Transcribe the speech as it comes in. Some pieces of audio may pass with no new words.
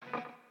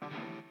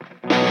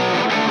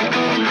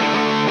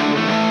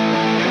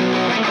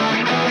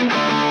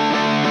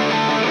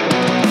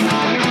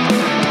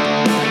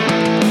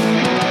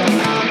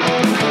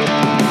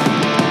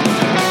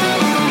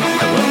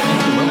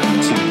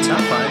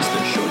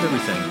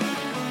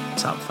everything.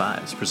 Top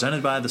Fives,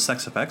 presented by the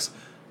Sex Effects.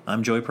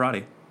 I'm Joey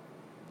Prati.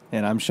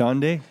 And I'm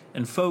Sean D.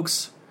 And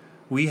folks,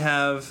 we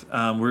have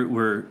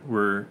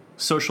we're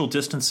social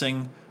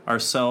distancing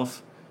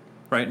ourselves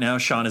right now.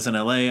 Sean is in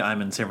LA.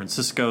 I'm in San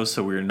Francisco,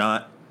 so we're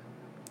not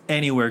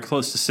anywhere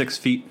close to 6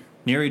 feet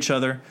near each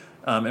other.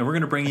 And we're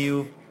going to bring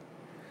you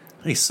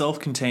a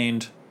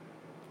self-contained,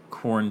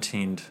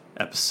 quarantined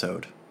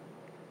episode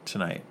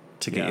tonight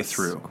to get you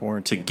through.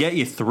 Quarantine. To get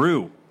you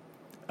through.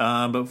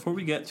 But before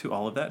we get to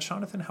all of that,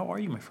 Jonathan, how are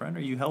you, my friend?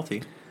 Are you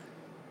healthy?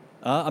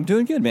 I'm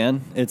doing good,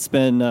 man. It's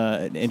been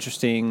an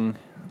interesting,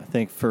 I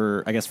think,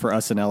 for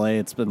us in LA,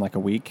 it's been like a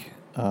week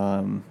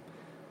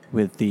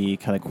with the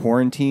kind of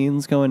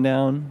quarantines going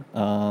down.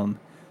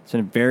 It's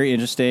been very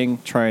interesting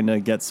trying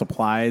to get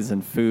supplies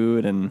and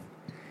food, and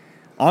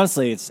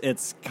honestly,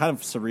 it's kind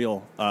of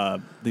surreal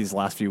these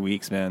last few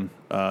weeks, man.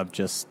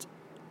 Just,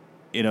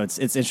 you know, it's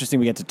interesting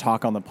we get to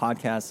talk on the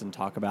podcast and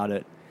talk about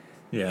it.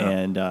 Yeah.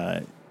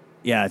 And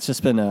yeah, it's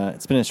just been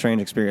a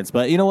strange experience,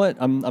 but you know what?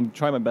 I'm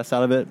trying my best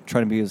out of it.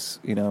 Trying to be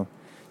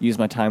use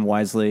my time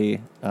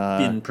wisely,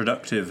 being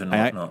productive and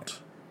whatnot.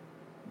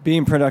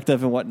 Being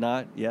productive and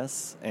whatnot,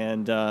 yes.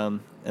 And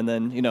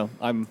then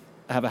I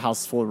have a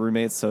house full of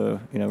roommates, so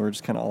we're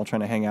just kind of all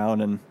trying to hang out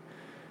and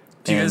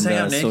do you guys hang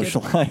out naked?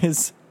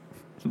 Socialize.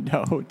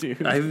 No,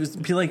 dude. I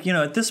feel like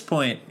at this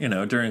point,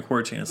 during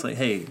quarantine, it's like,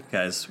 hey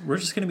guys, we're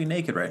just gonna be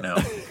naked right now.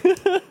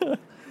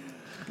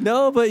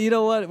 No, but you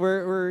know what?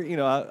 We're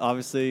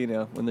obviously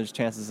when there's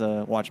chances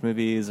to watch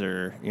movies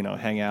or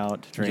hang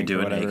out, drink, you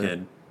can do or whatever.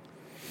 It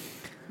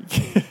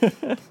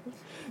naked.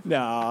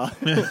 No.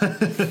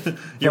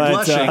 You're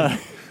blushing.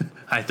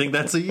 I think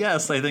that's a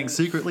yes. I think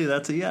secretly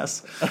that's a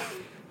yes.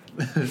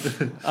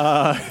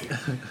 But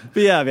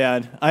yeah,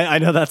 man. I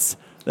know that's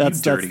you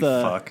dirty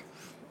fuck.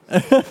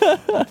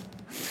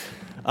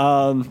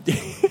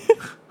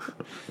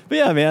 But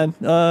yeah,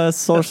 man.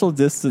 Social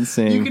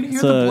distancing. You can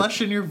hear the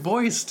blush in your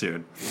voice,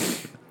 dude.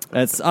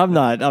 I'm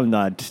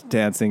not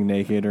dancing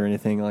naked or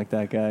anything like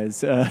that,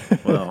 guys.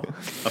 Well,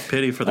 a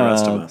pity for the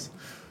rest of us.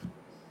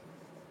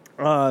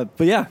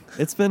 But yeah,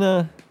 it's been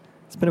a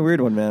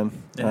weird one, man.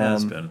 It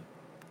has been.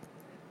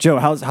 Joe,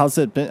 how's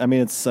it been? I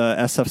mean, it's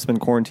SF's been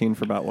quarantined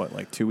for about what,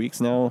 like 2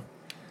 weeks now?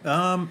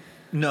 No.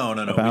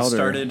 We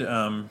started.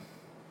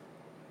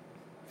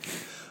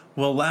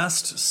 Well,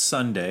 last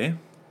Sunday.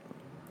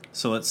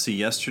 So let's see.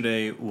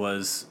 Yesterday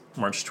was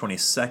March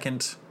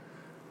 22nd.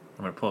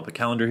 I'm going to pull up a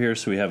calendar here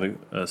so we have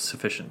a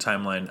sufficient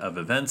timeline of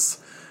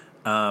events.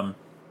 But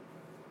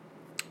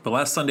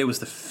last Sunday was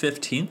the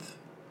 15th.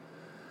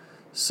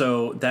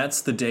 So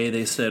that's the day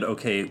they said,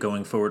 okay,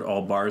 going forward,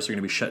 all bars are going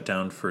to be shut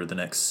down for the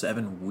next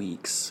 7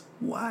 weeks.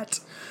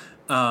 What?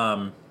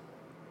 And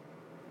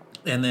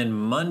then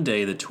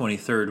Monday, the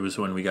 23rd, was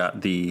when we got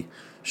the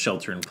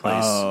shelter in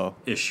place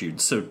issued.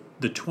 So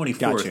the 24th,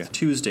 Gotcha.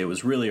 Tuesday,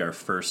 was really our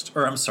first,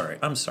 or I'm sorry.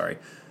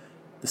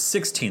 The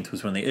 16th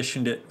was when they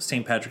issued it.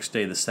 St. Patrick's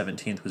Day, the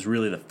 17th, was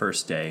really the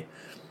first day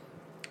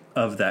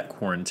of that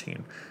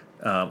quarantine,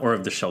 or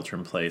of the shelter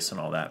in place and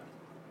all that.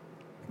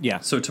 Yeah.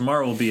 So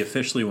tomorrow will be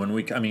officially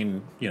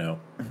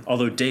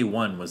although day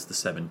one was the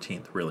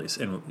 17th, really.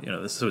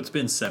 And, so it's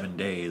been 7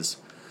 days.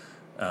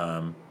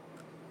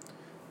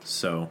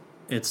 So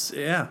it's,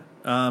 yeah.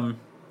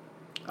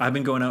 I've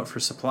been going out for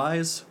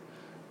supplies.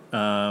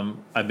 I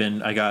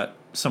got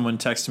someone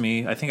text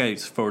me. I think I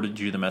forwarded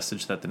you the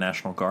message that the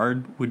National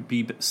Guard would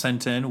be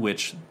sent in,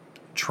 which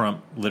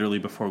Trump, literally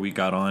before we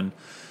got on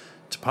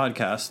to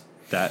podcast,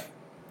 that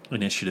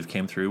initiative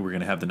came through. We're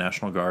going to have the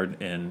National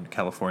Guard in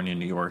California,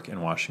 New York,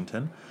 and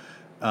Washington.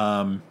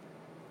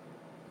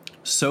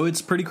 So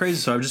it's pretty crazy.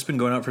 So I've just been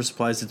going out for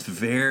supplies. It's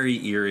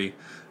very eerie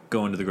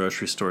going to the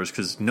grocery stores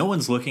because no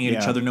one's looking at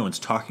each other. No one's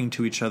talking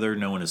to each other.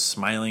 No one is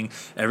smiling.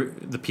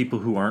 The people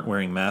who aren't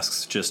wearing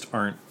masks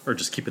are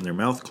just keeping their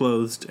mouth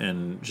closed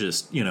and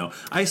just,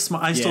 I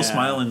still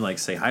smile and like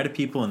say hi to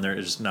people and they're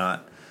just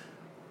not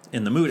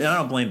in the mood. And I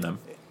don't blame them.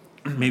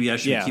 Maybe I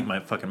should keep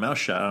my fucking mouth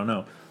shut. I don't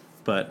know.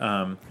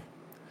 But,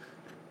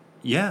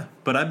 yeah,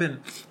 but I've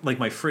been, like,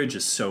 my fridge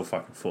is so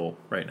fucking full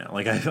right now.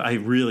 Like, I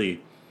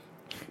really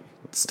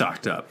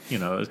stocked up,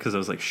 because I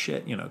was like,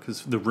 shit,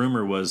 because the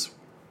rumor was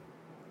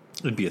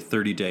it'd be a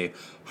 30-day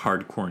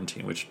hard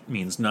quarantine, which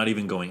means not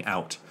even going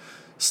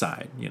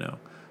outside,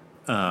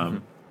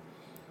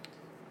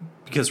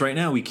 because right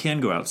now we can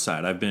go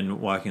outside. I've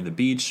been walking the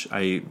beach.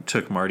 I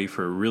took Marty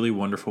for a really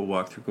wonderful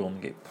walk through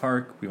Golden Gate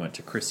Park. We went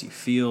to Crissy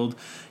Field,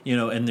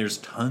 and there's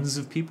tons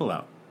of people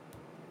out.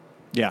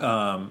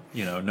 Yeah.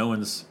 No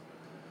one's...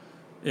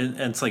 And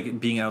it's like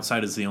being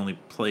outside is the only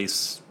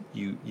place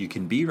you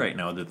can be right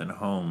now other than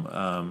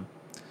home,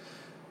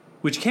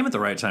 which came at the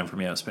right time for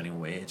me. I was spending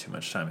way too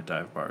much time at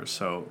dive bars.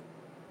 So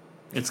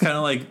it's kind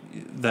of like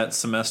that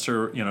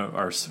semester,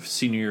 our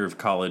senior year of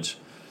college,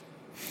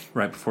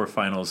 right before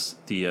finals,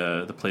 the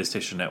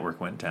PlayStation Network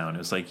went down. It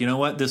was like, you know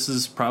what? This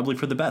is probably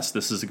for the best.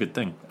 This is a good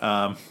thing.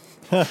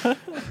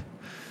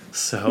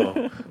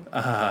 So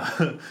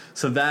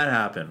that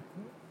happened.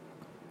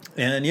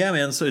 And yeah,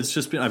 man, so it's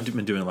just been, I've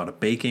been doing a lot of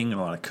baking and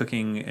a lot of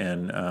cooking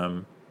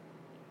and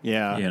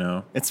Yeah, you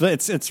know, it's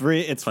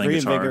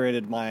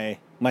reinvigorated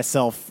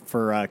myself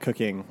for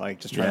cooking, like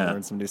just trying to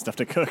learn some new stuff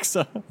to cook.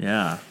 So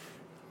yeah,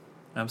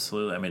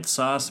 absolutely. I made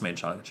sauce, made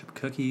chocolate chip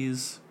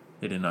cookies.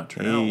 They did not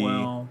turn out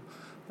well.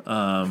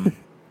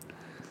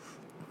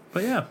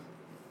 But yeah,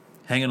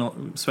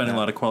 spending a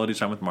lot of quality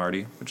time with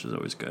Marty, which is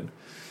always good.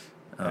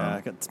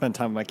 I got to spend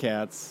time with my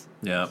cats.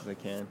 Yeah, if I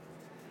can.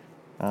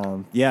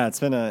 Yeah, it's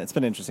been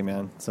interesting,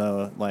 man.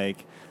 So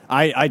like,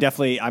 I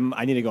definitely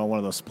I need to go on one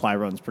of those supply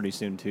runs pretty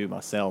soon too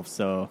myself.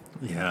 So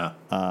yeah,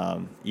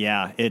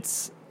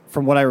 it's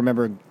from what I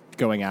remember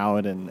going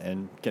out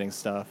and getting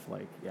stuff.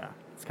 Like, yeah,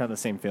 it's kind of the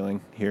same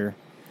feeling here.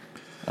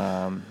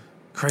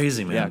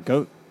 Crazy, man.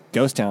 Yeah,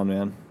 Ghost Town,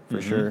 man,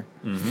 for sure.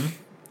 Mm-hmm.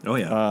 Oh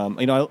yeah.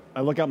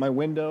 I look out my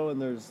window and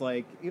there's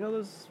like,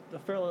 there's a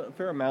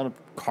fair amount of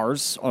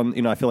cars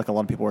on. I feel like a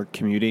lot of people are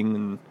commuting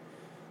and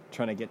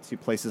trying to get to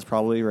places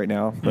probably right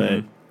now,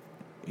 but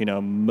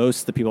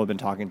most of the people I've been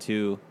talking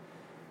to,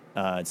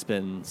 it's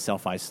been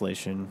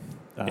self-isolation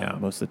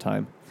most of the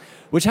time,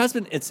 which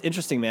it's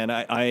interesting, man.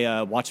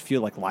 I watch a few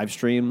like live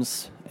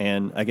streams,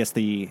 and I guess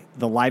the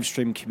live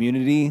stream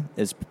community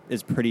is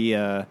pretty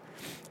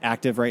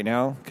active right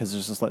now because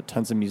there's just like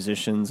tons of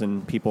musicians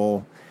and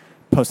people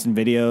posting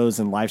videos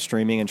and live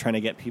streaming and trying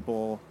to get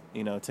people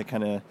to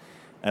kind of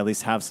at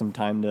least have some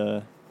time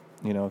to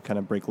kind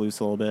of break loose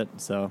a little bit.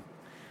 So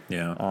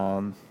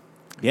so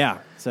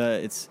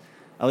it's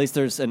at least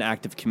there's an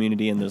active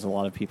community and there's a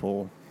lot of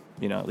people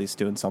at least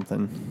doing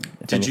something.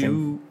 Did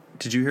you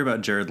hear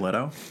about Jared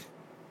Leto?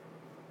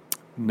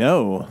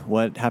 No.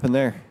 What happened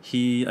there?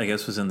 He, I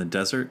guess, was in the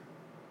desert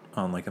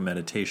on like a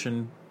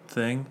meditation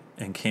thing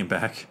and came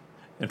back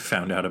and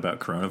found out about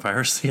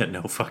coronavirus. He had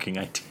no fucking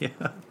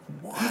idea.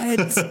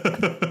 What?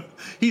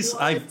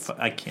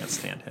 I can't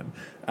stand him.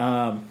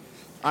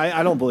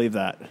 I don't believe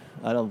that.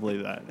 I don't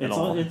believe that at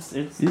all. It's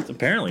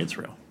apparently it's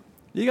real.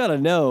 You got to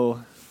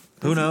know.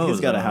 Who knows?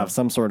 He's got to have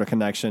some sort of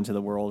connection to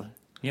the world.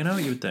 You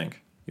would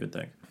think.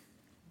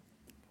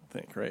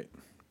 Right.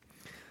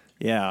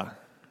 Yeah.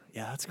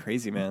 Yeah, that's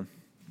crazy, man.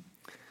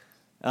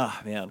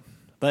 Ah, man.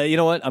 But you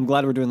know what? I'm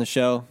glad we're doing the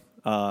show.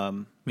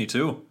 Me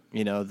too.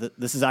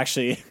 This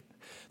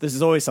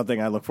is always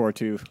something I look forward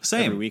to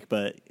every week.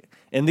 But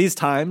in these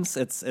times,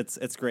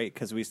 it's great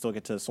because we still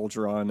get to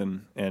soldier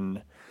on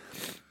and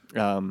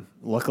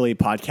luckily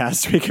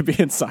podcasts we could be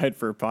inside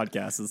for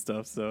podcasts and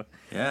stuff. So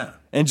yeah.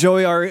 And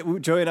Joey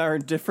and I are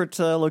in different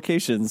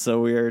locations, so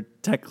we are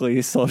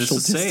technically social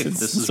distance. This is safe.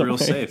 This is real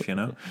safe.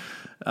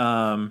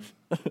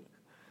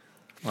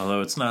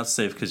 Although it's not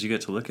safe because you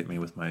get to look at me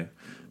with my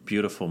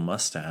beautiful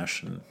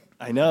mustache and.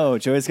 I know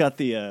Joey's got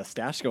the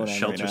stash going on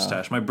shelter right now.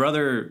 Stash. My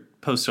brother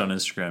posted on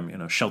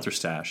Instagram, shelter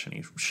stash, and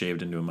he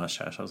shaved into a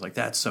mustache. I was like,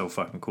 that's so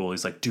fucking cool.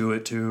 He's like, do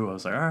it too. I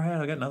was like, all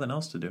right, I got nothing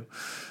else to do,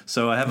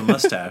 so I have a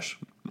mustache.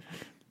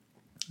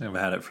 I've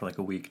had it for like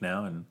a week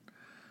now, and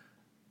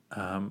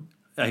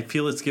I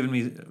feel it's given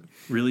me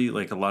really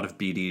like a lot of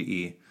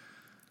BDE.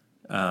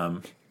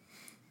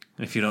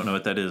 If you don't know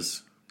what that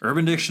is,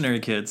 Urban Dictionary,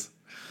 kids.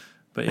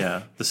 But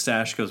yeah, the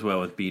stash goes well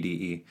with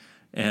BDE,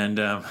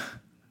 and.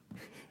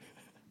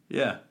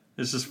 Yeah,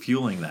 it's just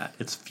fueling that.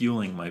 It's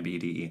fueling my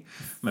BDE.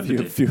 My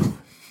fuel.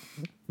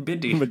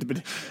 BDE. What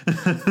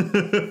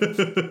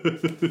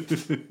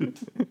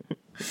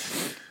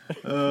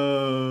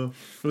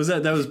was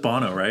that? That was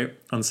Bono, right?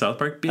 On South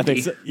Park? BDE. I think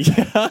so.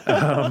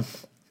 Yeah.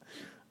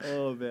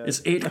 Oh, man.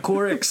 It's 8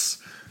 Corix.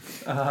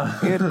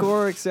 8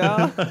 Corix,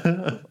 yeah.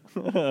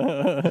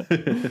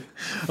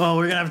 Oh,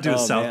 we're going to have to do a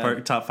South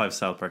Park, top 5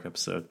 South Park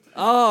episode.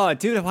 Oh,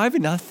 dude, why have we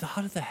not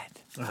thought of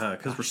that?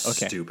 Because we're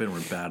stupid and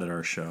we're bad at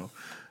our show.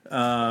 But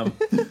I'm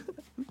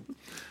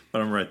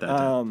gonna write that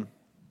down.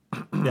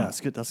 Yeah, that's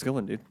good. That's a good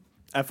one, dude.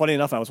 Funny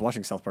enough, I was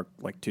watching South Park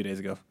like 2 days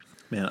ago.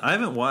 Man, I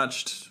haven't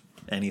watched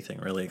anything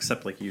really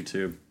except like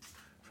YouTube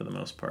for the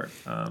most part.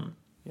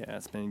 Yeah,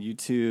 it's been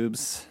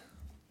YouTube's.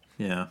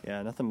 Yeah,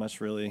 nothing much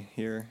really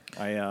here.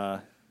 I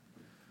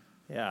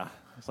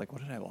was like,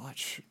 what did I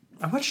watch?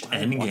 I watched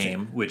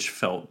Endgame, which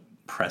felt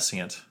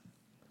prescient.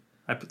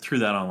 I threw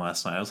that on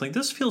last night. I was like,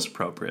 this feels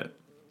appropriate.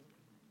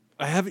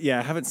 I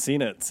haven't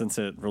seen it since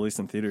it released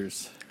in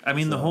theaters. I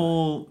mean, the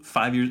whole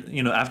 5 years,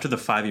 after the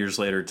 5 years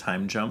later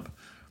time jump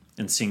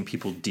and seeing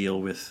people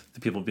deal with the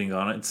people being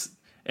on it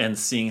and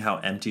seeing how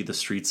empty the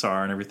streets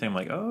are and everything, I'm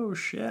like, oh,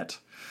 shit.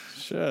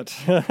 It's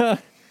kind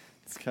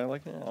of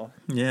like now.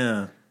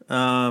 Yeah.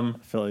 I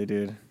feel you,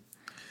 dude.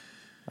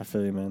 I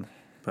feel you, man.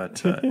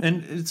 But,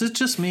 and is it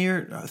just me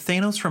or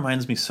Thanos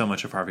reminds me so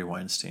much of Harvey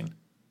Weinstein.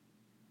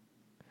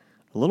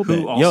 A little bit.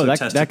 Who also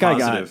tested that guy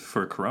positive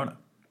for corona.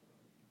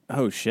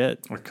 Oh,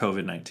 shit. Or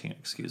COVID-19,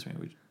 excuse me.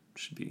 We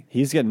should be.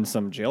 He's getting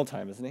some jail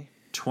time, isn't he?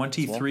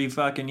 23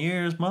 fucking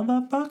years,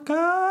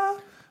 motherfucker.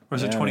 Or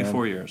is it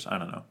 24 years? I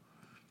don't know.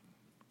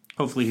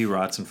 Hopefully he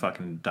rots and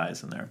fucking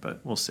dies in there,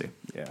 but we'll see.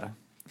 Yeah.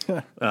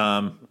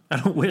 I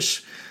don't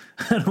wish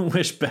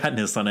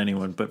badness on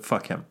anyone, but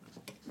fuck him.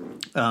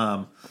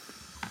 All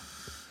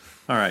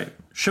right.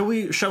 Shall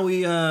we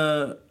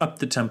up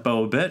the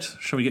tempo a bit?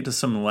 Shall we get to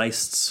some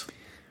lists?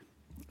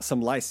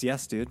 Some lice,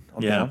 yes, dude.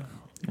 I'm yeah. down.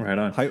 Right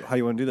on. How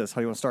you want to do this?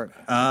 How you want to start?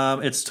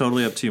 It's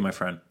totally up to you, my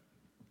friend.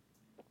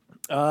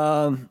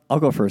 I'll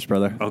go first,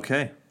 brother.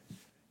 Okay.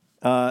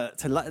 To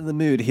lighten the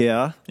mood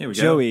here, Here we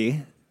go.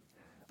 Joey,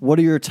 what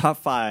are your top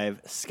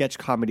 5 sketch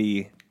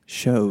comedy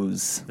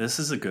shows? This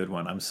is a good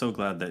one. I'm so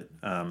glad that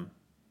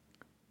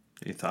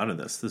you thought of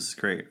this. This is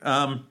great.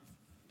 And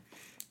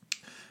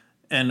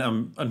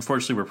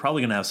unfortunately, we're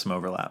probably going to have some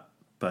overlap,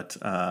 but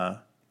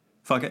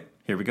fuck it.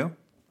 Here we go.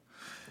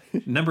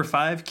 Number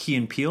 5, Key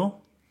and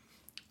Peele.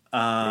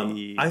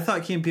 Hey. I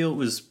thought Key and Peele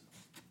was,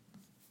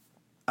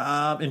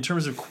 in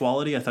terms of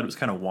quality, I thought it was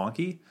kind of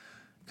wonky,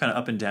 kind of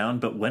up and down.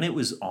 But when it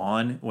was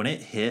on, when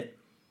it hit,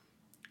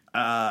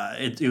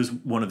 it was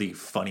one of the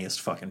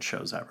funniest fucking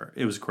shows ever.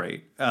 It was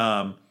great.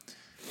 There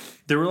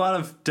were a lot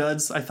of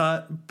duds, I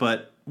thought,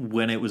 but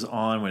when it was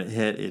on, when it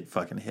hit, it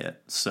fucking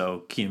hit.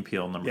 So Key and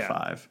Peele, number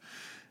 5.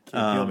 Key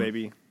and Peele,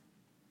 baby.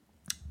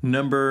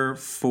 Number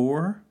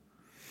 4,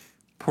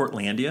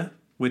 Portlandia,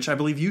 which I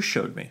believe you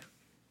showed me.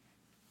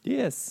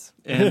 Yes.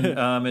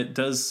 And it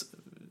does,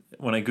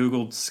 when I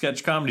Googled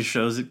sketch comedy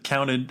shows, it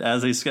counted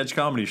as a sketch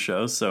comedy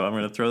show, so I'm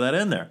going to throw that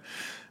in there.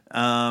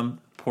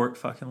 Port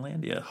fucking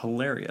Landia,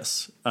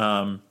 hilarious.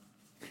 All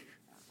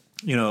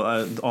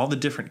the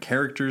different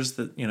characters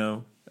that,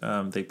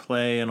 they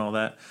play and all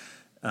that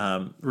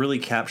really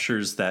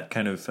captures that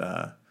kind of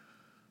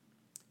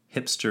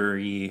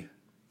hipster-y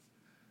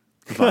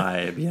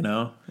vibe,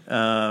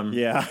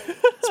 Yeah.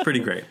 It's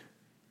pretty great.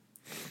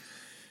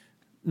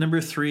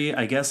 Number 3,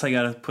 I guess I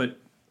got to put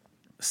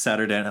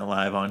Saturday Night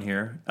Live on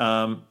here.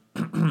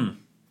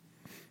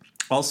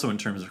 Also, in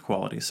terms of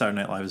quality, Saturday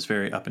Night Live is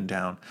very up and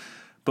down.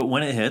 But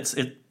when it hits,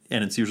 and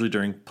it's usually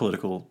during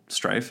political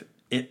strife,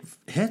 it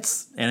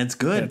hits and it's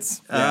good.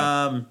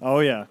 Yeah.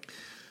 Oh, yeah.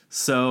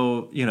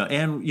 So,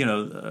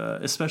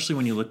 especially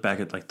when you look back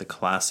at like the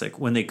classic,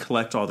 when they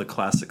collect all the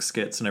classic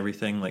skits and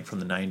everything, like from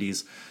the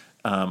 90s,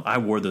 I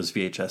wore those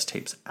VHS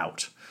tapes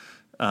out.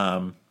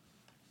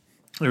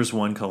 There was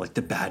one called like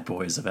The Bad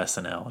Boys of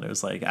SNL, and it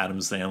was like Adam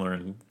Sandler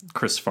and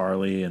Chris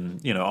Farley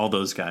and, all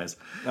those guys.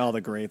 All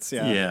the greats,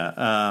 yeah.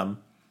 Yeah.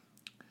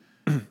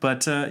 And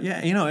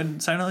Saturday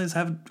Night Live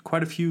have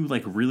quite a few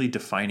like really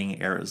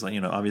defining eras.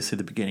 Like, obviously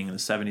the beginning of the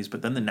 70s,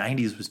 but then the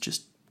 90s was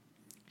just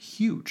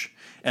huge.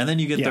 And then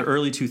you get the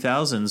early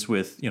 2000s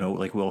with,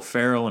 like Will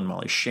Ferrell and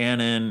Molly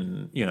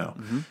Shannon,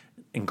 and,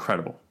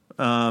 incredible.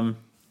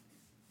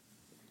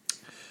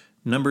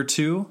 Number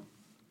 2,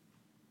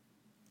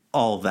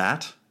 All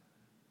That.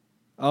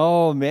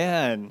 Oh,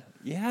 man.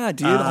 Yeah,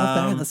 dude, all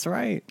that. That's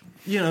right.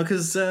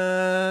 Because,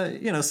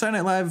 Saturday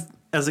Night Live,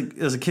 as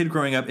a kid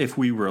growing up, if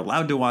we were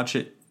allowed to watch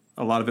it,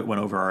 a lot of it went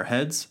over our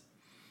heads.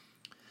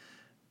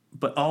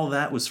 But all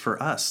that was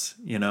for us,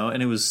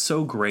 and it was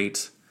so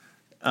great.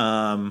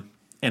 And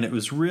it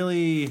was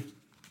really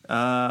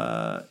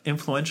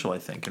influential, I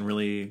think, and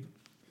really,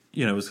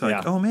 it was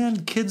like, oh,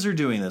 man, kids are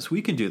doing this.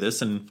 We can do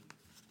this. And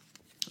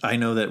I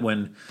know that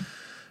when...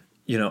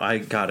 I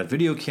got a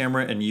video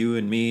camera, and you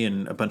and me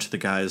and a bunch of the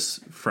guys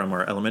from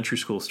our elementary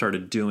school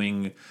started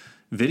doing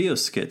video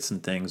skits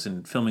and things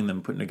and filming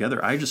them, putting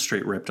together. I just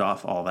straight ripped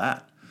off all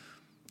that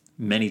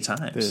many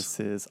times. This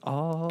is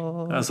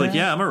all I was like,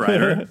 yeah, I'm a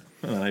writer.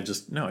 And I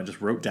just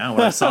wrote down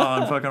what I saw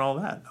on fucking All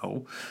That.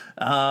 No.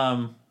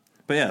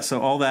 But yeah, so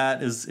All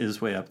That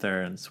is way up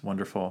there, and it's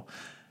wonderful.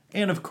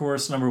 And of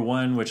course, number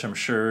 1, which I'm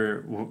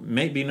sure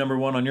may be number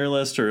 1 on your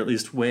list, or at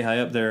least way high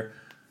up there,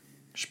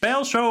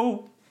 Spell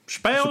Show.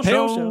 Spell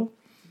show.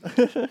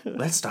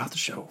 Let's start the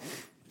show.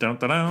 Dun,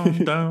 dun,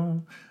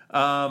 dun,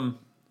 dun.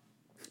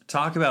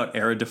 Talk about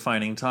era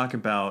defining. Talk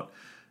about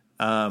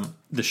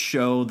the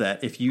show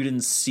that if you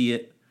didn't see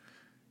it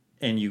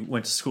and you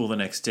went to school the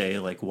next day,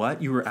 like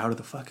what? You were out of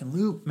the fucking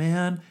loop,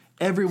 man.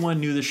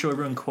 Everyone knew the show.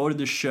 Everyone quoted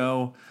the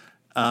show.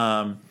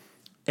 And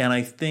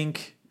I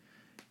think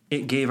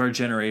it gave our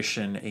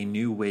generation a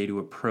new way to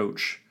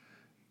approach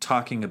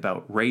talking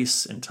about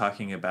race and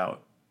talking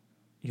about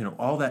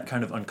all that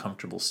kind of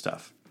uncomfortable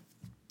stuff.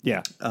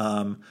 Yeah.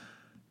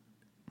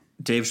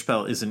 Dave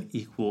Chappelle is an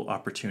equal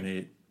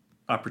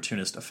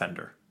opportunist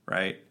offender,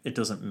 right? It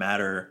doesn't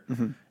matter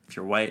if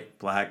you're white,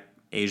 black,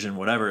 Asian,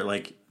 whatever.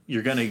 Like,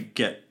 you're gonna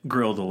get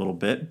grilled a little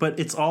bit, but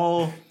it's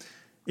all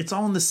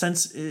in the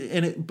sense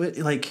in it. But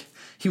like,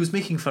 he was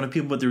making fun of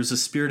people, but there was a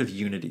spirit of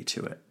unity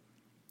to it.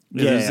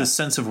 There's this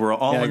sense of we're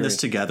all in this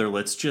together.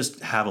 Let's just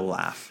have a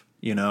laugh,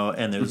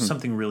 And there's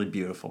something really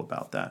beautiful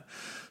about that.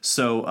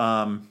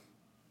 So.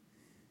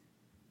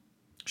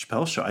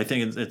 Chappelle Show. I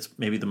think it's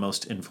maybe the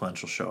most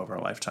influential show of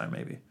our lifetime,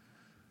 maybe.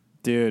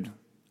 Dude,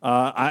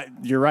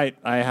 you're right.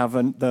 I have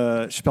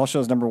the Chappelle Show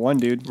is number 1,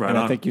 dude. Right and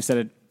on. I think you said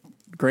it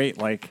great.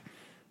 Like,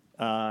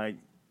 probably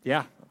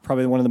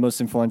one of the most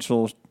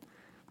influential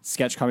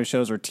sketch comedy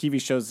shows or TV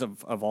shows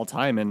of all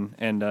time.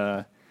 And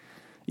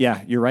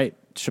you're right.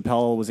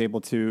 Chappelle was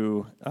able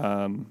to,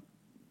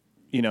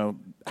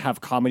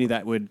 have comedy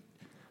that would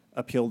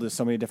appeal to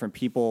so many different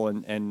people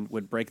and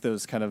would break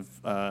those kind of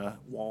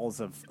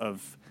walls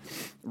of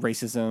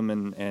racism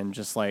and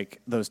just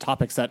like those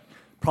topics that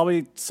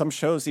probably some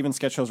shows, even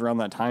sketch shows around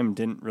that time,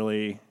 didn't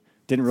really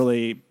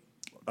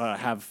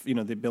have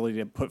the ability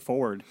to put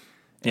forward.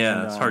 Yeah,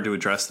 And, it's hard to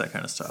address that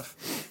kind of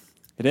stuff.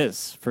 It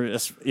is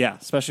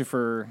especially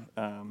for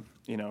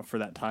for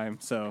that time.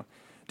 So,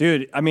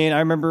 dude, I mean, I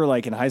remember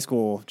like in high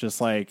school,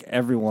 just like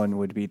everyone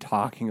would be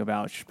talking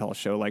about Chappelle's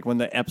Show. Like when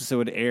the episode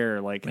would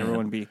air, like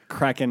everyone would be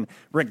cracking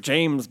Rick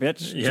James,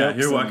 bitch. Yeah,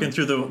 you're walking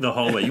through the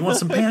hallway. You want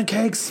some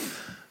pancakes?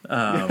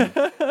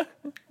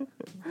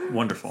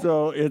 Wonderful.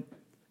 So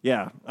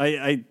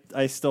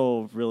I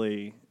still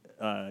really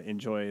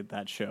enjoy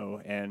that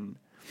show, and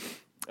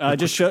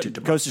just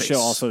goes to show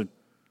also.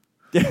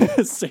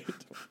 It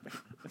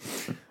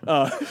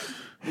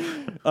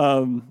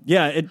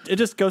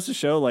just goes to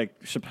show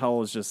like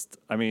Chappelle is just,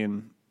 I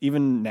mean,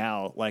 even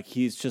now, like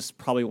he's just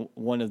probably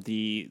one of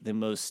the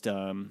most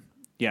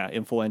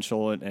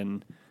influential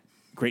and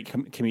great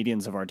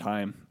comedians of our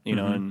time,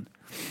 and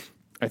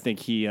I think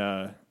he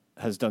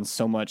has done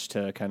so much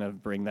to kind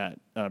of bring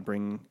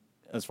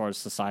as far as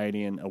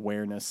society and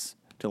awareness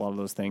to a lot of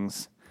those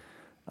things,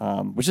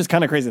 which is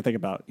kind of crazy to think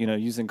about,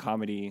 using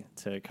comedy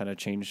to kind of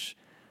change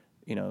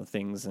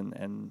things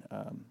and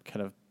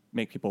kind of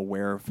make people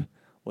aware of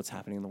what's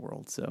happening in the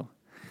world. So,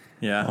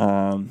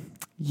 man.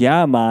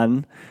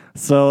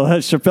 So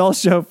Chappelle's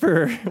Show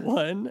for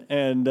one,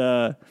 and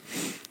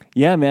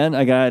man,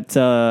 I got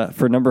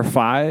for number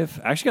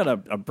 5. I actually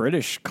got a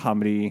British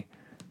comedy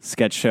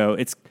sketch show.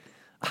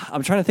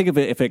 I'm trying to think of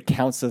it if it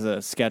counts as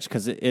a sketch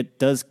because it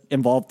does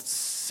involve the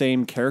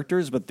same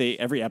characters, but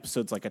every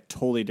episode's like a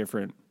totally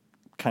different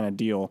kind of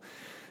deal.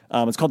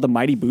 It's called The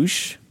Mighty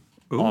Boosh.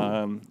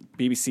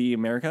 BBC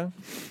America,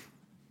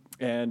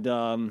 and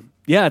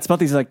it's about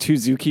these like 2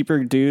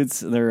 zookeeper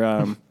dudes. They're I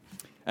don't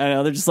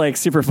know, they're just like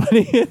super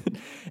funny.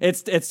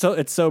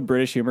 it's so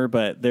British humor,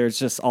 but there's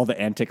just all the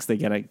antics they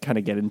get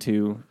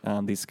into,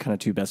 these kind of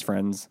 2 best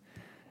friends,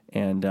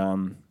 and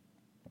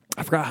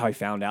I forgot how I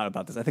found out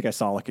about this. I think I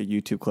saw like a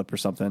YouTube clip or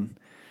something.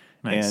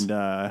 Nice.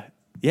 And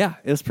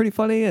it was pretty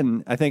funny,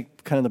 and I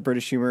think kind of the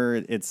British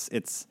humor. It's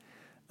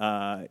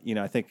I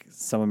think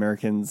some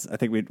Americans, I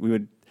think we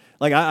would.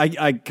 Like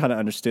I kind of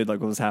understood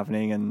like what was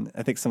happening, and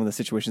I think some of the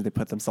situations they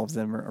put themselves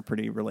in are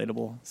pretty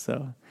relatable.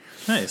 So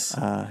nice.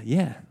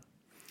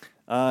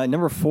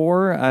 Number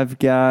 4, I've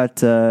got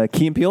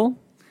Key and Peele.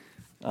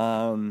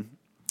 I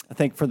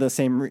think for the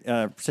same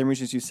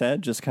reasons you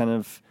said, just kind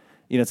of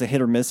it's a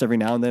hit or miss every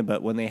now and then,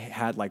 but when they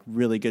had like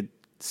really good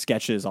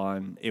sketches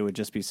on, it would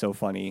just be so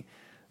funny.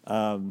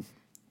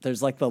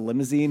 There's like the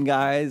limousine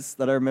guys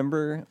that I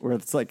remember, where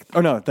it's like,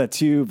 the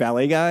 2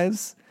 ballet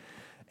guys.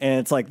 And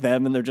it's like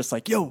them, and they're just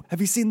like, "Yo, have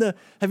you seen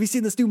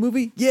this new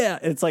movie?" Yeah,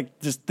 and it's like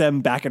just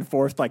them back and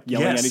forth, like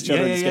yelling at each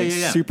other, and just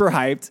getting super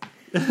hyped.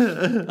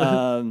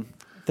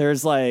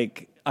 There's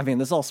like, I mean,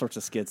 there's all sorts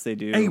of skits they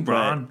do. Hey,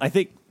 Ron. I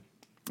think,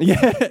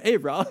 hey,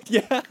 Ron,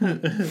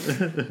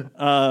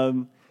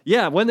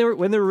 yeah, When they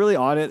were really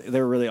on it,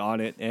 they were really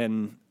on it,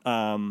 and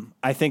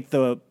I think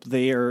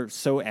they are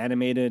so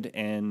animated,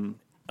 and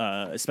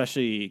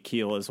especially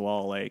Keel as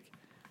well. Like,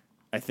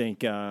 I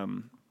think.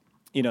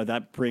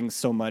 That brings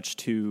so much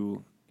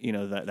to,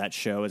 that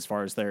show as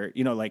far as their,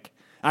 like,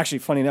 actually,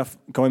 funny enough,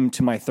 going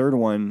to my 3rd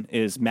one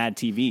is Mad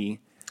TV.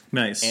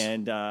 Nice.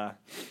 And,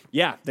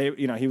 they,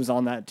 he was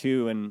on that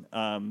too, and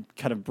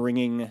kind of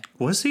bringing.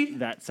 Was he?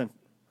 That sense.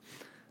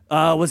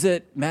 Was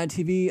it Mad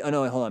TV? Oh,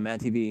 no, hold on, Mad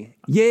TV.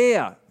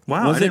 Yeah.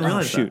 Wow, I didn't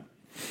realize that.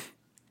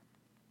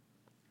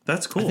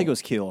 That's cool. I think it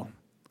was Keel.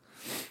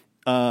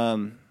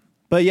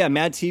 But yeah,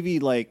 Mad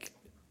TV, like,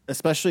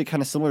 especially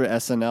kind of similar to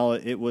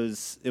SNL, it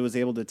was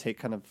able to take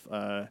kind of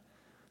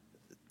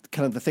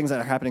the things that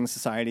are happening in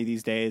society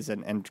these days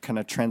and kind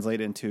of translate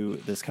into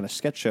this kind of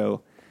sketch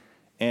show.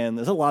 And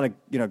there's a lot of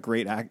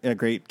great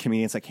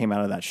comedians that came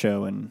out of that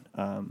show, and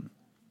I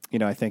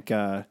think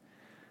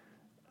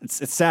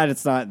it's sad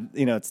it's not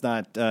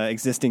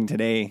existing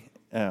today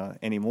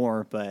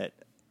anymore. But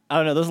I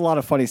don't know. There's a lot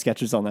of funny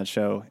sketches on that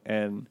show,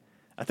 and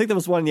I think there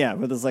was one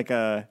where there's like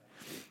I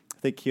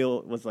think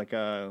Keel was like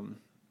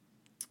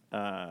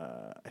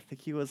I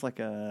think he was like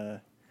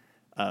a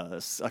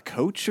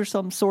coach or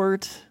some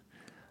sort,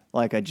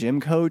 like a gym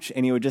coach,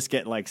 and he would just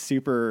get like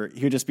super.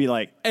 He would just be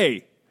like,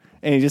 "Hey,"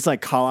 and he just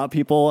like call out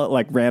people,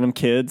 like random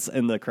kids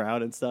in the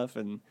crowd and stuff.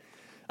 And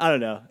I don't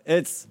know.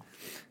 It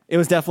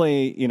was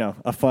definitely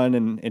a fun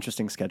and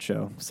interesting sketch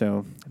show.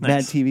 So nice.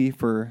 Mad TV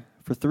for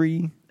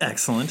 3.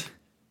 Excellent.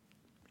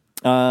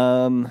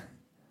 I'm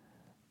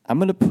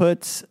gonna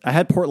put. I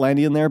had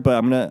Portlandia in there, but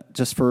I'm gonna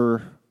just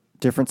for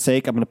different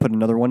sake, I'm gonna put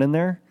another one in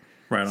there.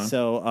 Right on.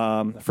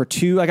 So for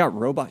 2, I got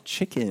Robot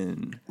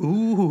Chicken,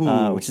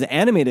 which is an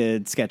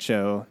animated sketch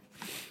show.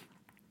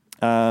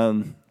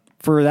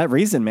 For that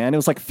reason, man, it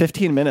was like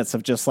 15 minutes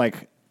of just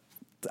like,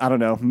 I don't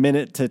know,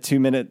 minute to 2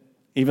 minute,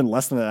 even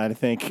less than that, I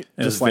think.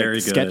 Just like very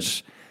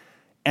sketch,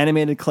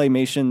 animated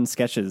claymation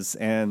sketches,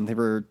 and they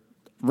were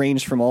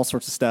ranged from all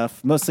sorts of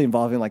stuff, mostly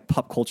involving like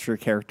pop culture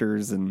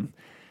characters and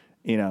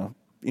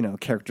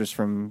characters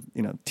from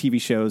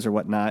TV shows or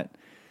whatnot.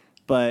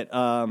 But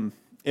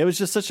it was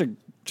just such a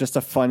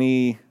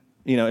funny,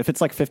 if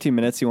it's like 15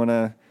 minutes, you want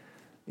to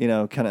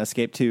kind of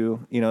escape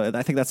to.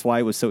 I think that's why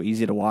it was so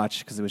easy to watch,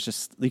 because it was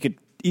just, you could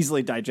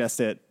easily digest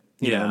it,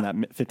 in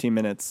that 15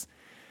 minutes.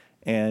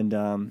 And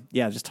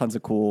just tons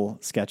of cool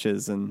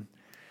sketches. And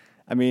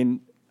I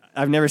mean,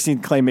 I've never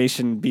seen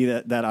claymation be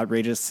that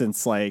outrageous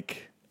since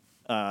like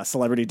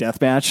Celebrity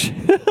Deathmatch.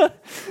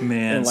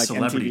 Man, and, like,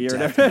 Celebrity MTV or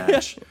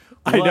Deathmatch.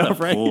 I know,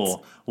 right?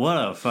 Pull. What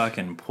a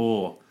fucking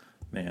pull,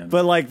 man.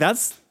 But like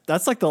that's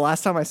like the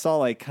last time I saw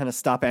like kind of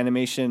stop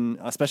animation,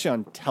 especially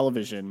on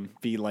television,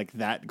 be like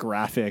that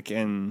graphic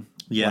and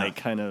like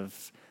kind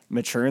of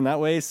mature in that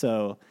way.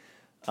 So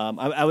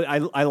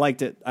I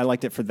liked it. I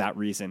liked it for that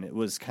reason. It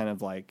was kind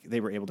of like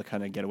they were able to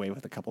kind of get away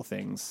with a couple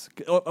things,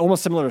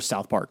 almost similar to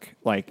South Park.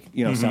 Like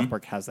South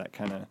Park has that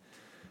kind of,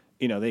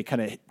 they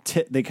kind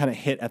of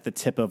hit at the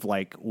tip of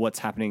like what's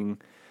happening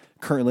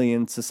currently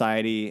in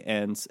society,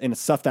 and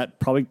it's stuff that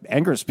probably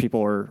angers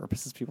people or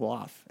pisses people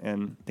off,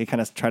 and they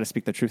kind of try to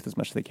speak the truth as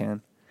much as they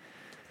can.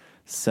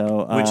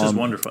 So, which is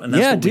wonderful, and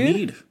that's what we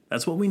need.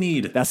 That's what we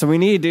need. That's what we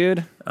need,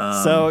 dude.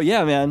 So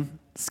yeah, man,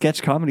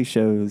 sketch comedy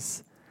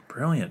shows,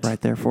 brilliant,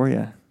 right there for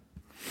you.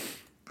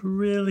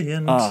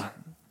 Brilliant.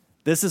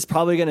 This is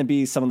probably going to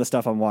be some of the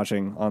stuff I'm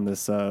watching on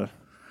this.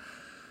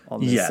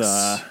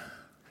 Yes.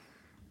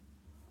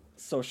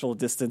 Social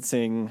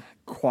distancing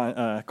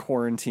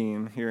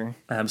quarantine here.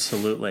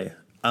 Absolutely.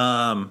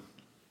 No,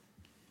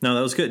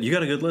 that was good. You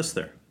got a good list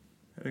there.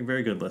 A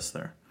very good list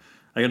there.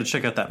 I got to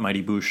check out that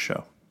Mighty Boosh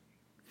show.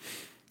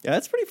 Yeah,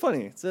 it's pretty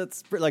funny.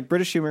 It's like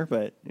British humor,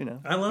 but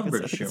I love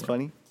British humor. It's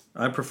funny.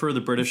 I prefer the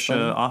British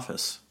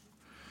Office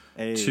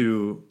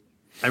to.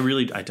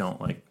 I don't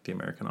like the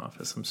American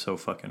Office. I'm so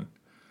fucking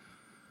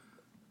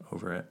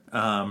over it.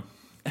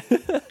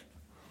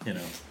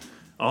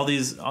 All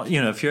these,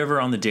 if you're ever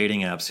on the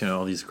dating apps,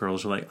 all these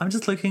girls are like, I'm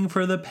just looking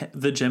for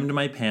the gem to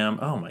my Pam.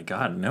 Oh my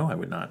God, no, I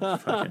would not.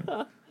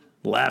 Fucking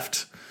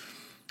left.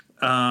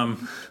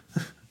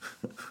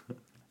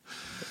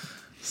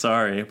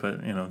 Sorry,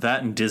 but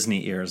that and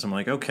Disney ears. I'm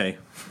like, okay,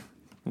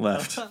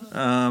 left.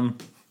 Because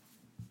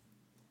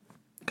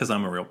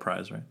I'm a real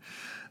prize, right?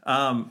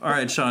 All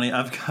right, Shawnee,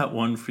 I've got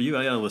one for you.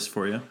 I got a list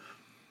for you.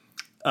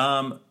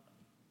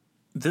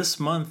 This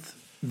month,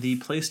 the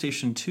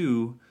PlayStation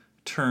 2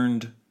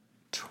 turned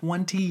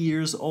 20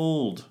 years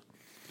old.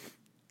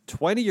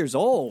 20 years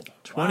old?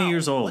 20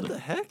 years old. What the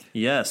heck?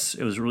 Yes,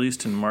 it was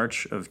released in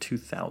March of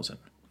 2000.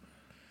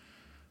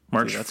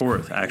 March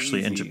 4th, crazy.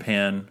 Actually, in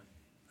Japan.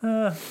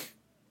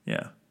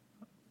 Yeah.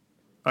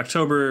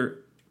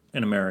 October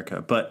in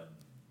America, but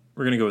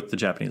we're going to go with the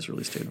Japanese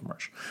release date of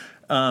March.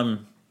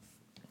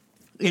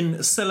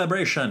 In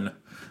celebration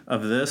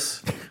of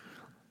this,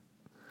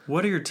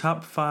 what are your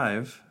top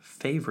 5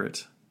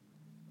 favorite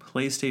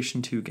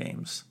PlayStation 2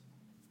 games?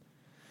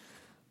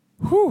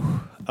 Whew.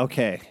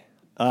 Okay.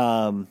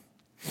 Some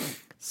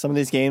of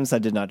these games I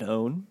did not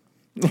own.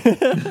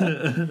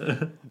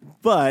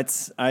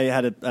 But I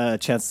had a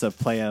chance to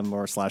play them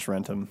or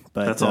 /rent them.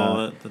 But that's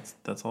all.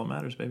 That's all that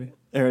matters, baby.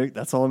 Eric,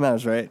 that's all that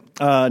matters, right?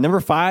 Number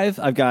 5,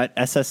 I've got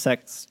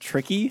SSX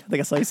Tricky. I think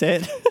that's how you say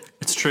it.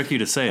 It's tricky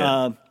to say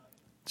it.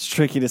 It's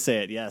tricky to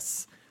say it.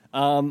 Yes.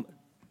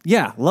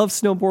 Yeah, love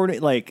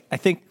snowboarding. Like, I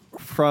think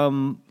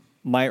from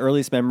my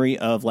earliest memory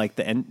of like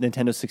the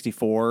Nintendo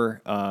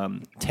 64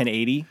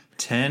 1080.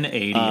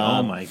 1080.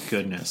 Oh my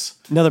goodness.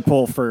 Another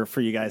poll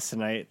for you guys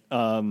tonight.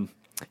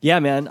 Yeah,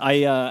 man.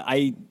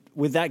 I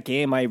with that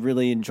game I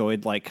really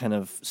enjoyed like kind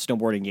of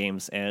snowboarding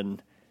games,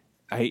 and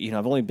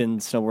I've only been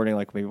snowboarding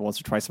like maybe once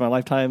or twice in my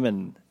lifetime,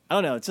 and I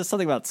don't know, it's just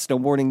something about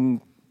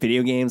snowboarding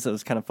video games that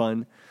was kind of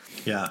fun.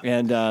 Yeah.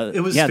 And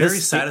it was very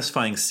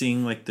satisfying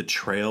seeing like the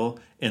trail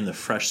in the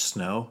fresh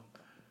snow.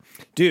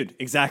 Dude,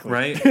 exactly.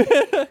 Right?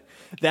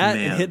 That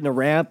and hitting a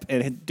ramp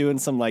and doing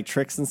some like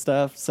tricks and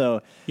stuff.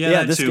 So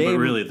yeah, that too, but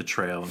really the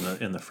trail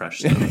in the fresh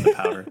snow and the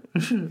powder.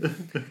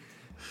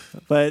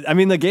 But I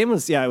mean, the game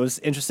was it was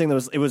interesting.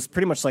 It was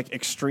pretty much like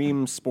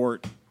extreme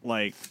sport,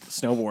 like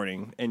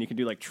snowboarding, and you can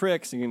do like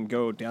tricks. And you can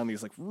go down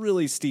these like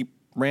really steep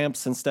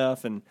ramps and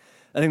stuff. And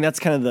I think that's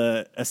kind of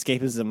the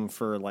escapism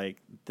for like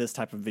this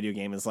type of video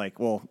game is like,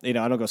 well, I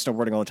don't go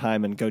snowboarding all the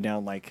time and go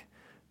down like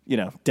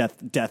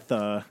death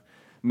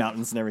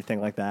mountains and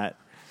everything like that.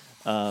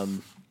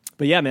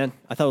 But yeah, man,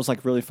 I thought it was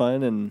like really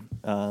fun,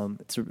 and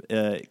it's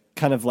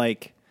kind of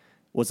like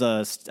was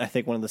I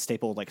think one of the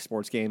staple like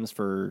sports games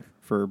for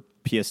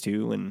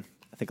PS2, and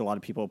I think a lot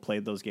of people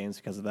played those games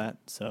because of that.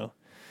 So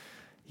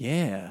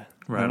yeah,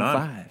 right number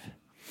on.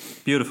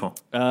 5, beautiful.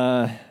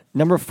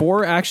 Number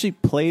 4, I actually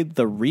played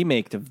the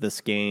remake of this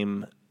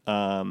game,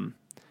 but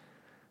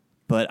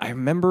I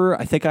remember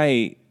I think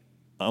I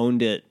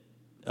owned it.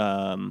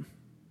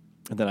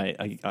 And then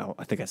I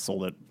think I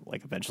sold it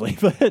like eventually,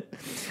 but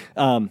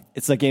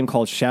it's a game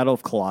called Shadow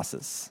of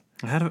Colossus.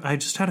 I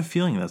just had a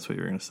feeling that's what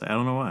you were going to say. I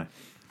don't know why.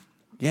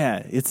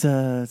 Yeah, it's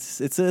a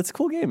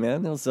cool game,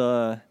 man. It was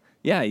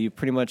you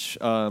pretty much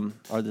are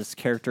this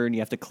character, and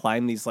you have to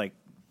climb these like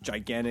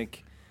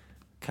gigantic,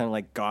 kind of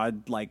like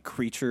god-like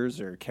creatures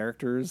or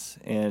characters,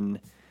 and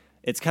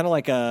it's kind of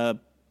like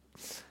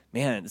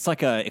it's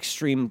like a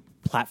extreme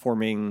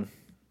platforming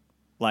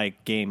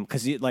like game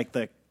because like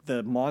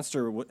the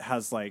monster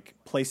has like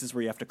places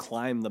where you have to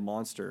climb the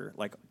monster,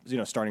 like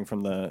starting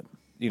from the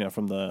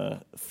from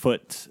the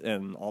foot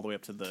and all the way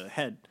up to the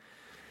head,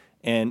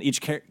 and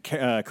each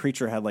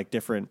creature had like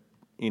different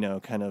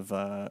kind of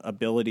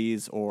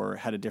abilities or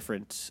had a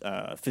different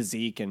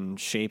physique and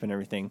shape and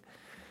everything.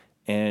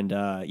 And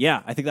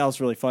I think that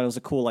was really fun. It was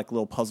a cool like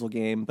little puzzle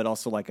game, but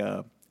also like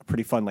a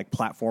pretty fun like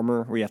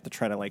platformer where you have to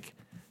try to like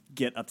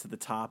get up to the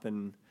top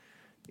and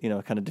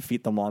kind of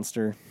defeat the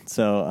monster.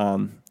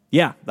 So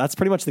that's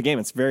pretty much the game.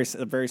 It's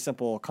a very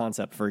simple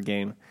concept for a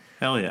game.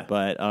 Hell yeah!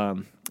 But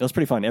it was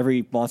pretty fun.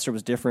 Every monster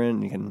was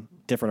different. You can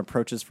different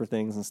approaches for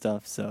things and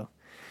stuff. So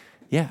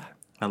yeah,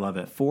 I love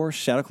it. 4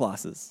 Shadow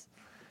Colossus.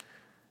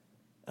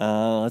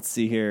 Let's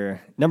see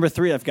here. Number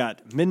 3, I've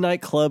got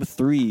Midnight Club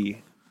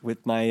 3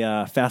 with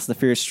my Fast and the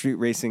Furious street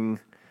racing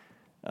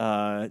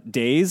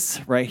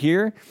days right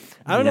here.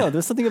 I don't know.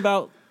 There's something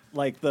about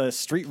like the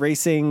street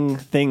racing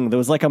thing. There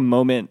was like a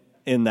moment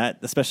in that,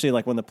 especially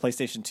like when the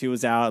PlayStation 2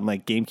 was out and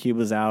like GameCube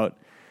was out.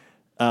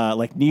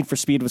 Like Need for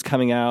Speed was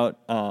coming out.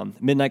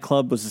 Midnight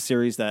Club was a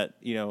series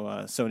that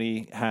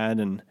Sony had,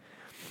 and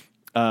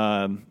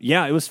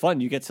it was fun.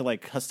 You get to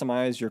like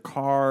customize your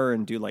car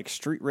and do like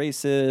street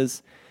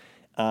races.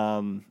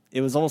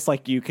 It was almost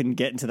like you can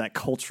get into that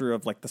culture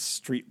of like the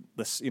street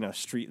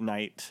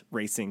night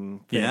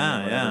racing thing.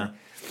 Yeah.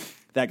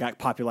 That got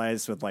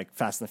popularized with like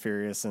Fast and the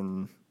Furious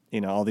and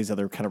all these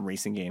other kind of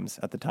racing games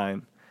at the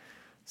time.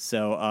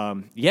 So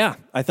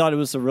I thought it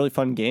was a really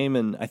fun game,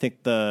 and I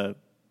think the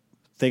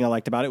thing I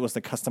liked about it was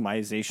the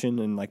customization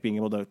and like being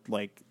able to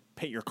like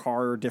paint your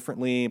car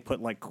differently,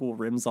 put like cool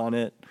rims on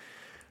it.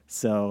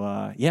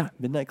 So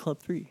Midnight Club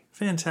 3.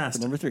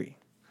 Fantastic. Number 3.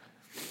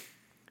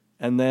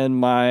 And then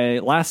my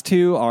last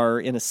 2 are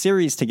in a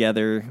series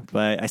together,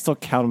 but I still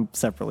count them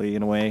separately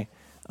in a way.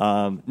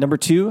 Number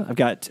 2, I've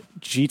got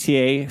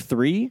GTA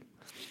 3.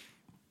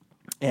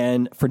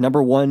 And for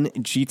number 1,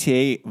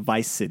 GTA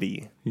Vice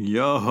City.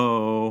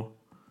 Yo.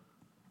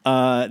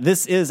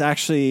 This is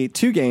actually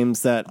 2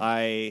 games that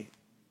I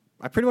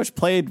pretty much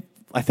played,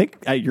 I think,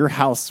 at your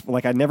house.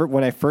 Like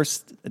when I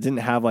first didn't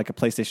have like a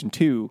PlayStation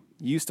 2,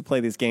 used to play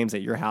these games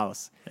at your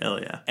house.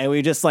 Hell yeah. And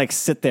we just like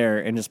sit there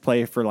and just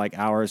play for like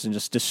hours and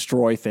just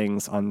destroy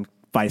things on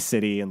Vice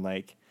City and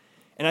like,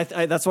 and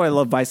I that's why I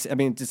love Vice. I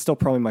mean, it's still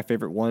probably my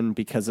favorite one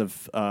because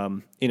of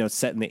it's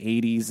set in the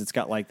 80s. It's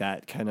got like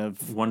that kind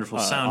of wonderful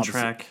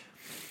soundtrack.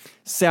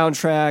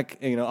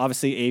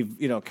 Obviously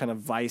a kind of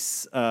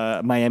Vice,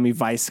 Miami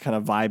Vice kind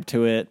of vibe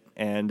to it,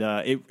 and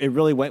it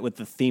really went with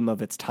the theme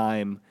of its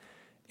time.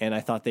 And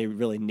I thought they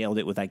really nailed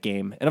it with that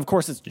game. And of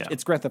course,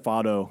 it's Grand Theft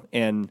Auto,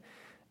 and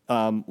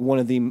one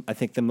of the, I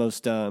think the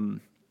most,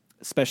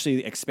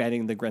 especially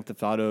expanding the Grand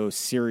Theft Auto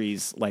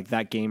series, like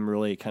that game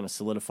really kind of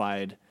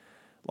solidified,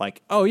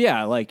 like, oh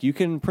yeah, like you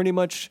can pretty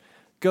much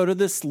go to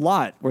this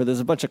lot where there's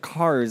a bunch of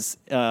cars,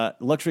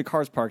 luxury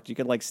cars parked. You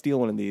could like steal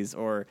one of these,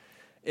 or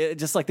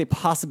just like the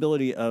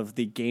possibility of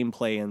the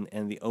gameplay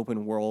and the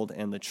open world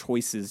and the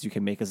choices you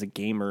can make as a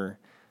gamer.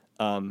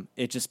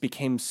 It just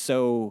became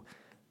so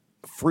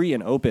free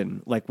and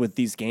open, like with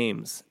these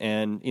games.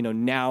 And,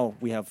 now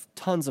we have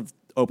tons of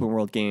open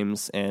world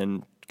games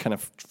and kind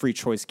of free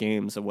choice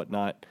games and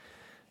whatnot.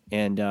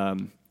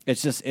 And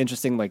it's just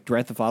interesting, like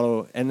Grand Theft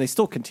Auto, and they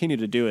still continue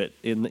to do it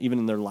even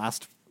in their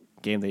last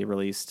game they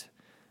released.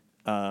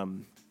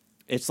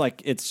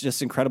 It's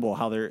just incredible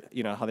how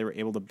they were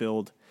able to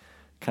build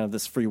kind of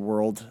this free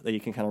world that you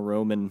can kind of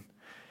roam and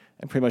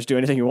pretty much do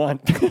anything you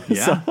want.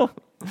 Yeah, so.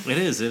 It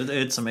is.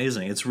 It's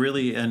amazing. It's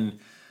really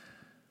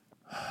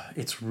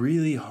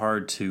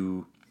hard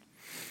to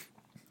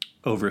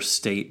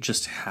overstate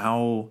just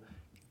how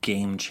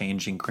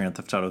game-changing Grand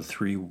Theft Auto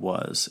 3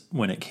 was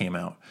when it came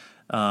out.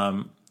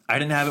 I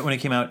didn't have it when it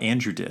came out.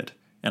 Andrew did,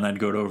 and I'd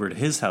go over to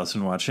his house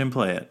and watch him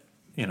play it.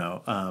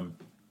 And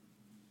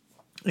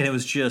it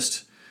was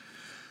just,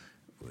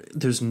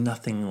 there's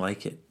nothing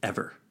like it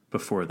ever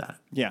before that.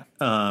 Yeah.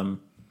 And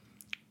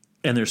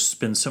there's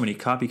been so many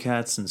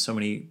copycats and so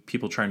many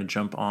people trying to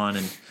jump on,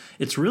 and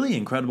it's really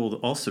incredible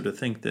also to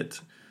think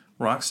that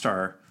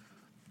Rockstar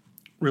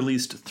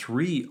released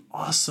 3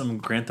 awesome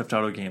Grand Theft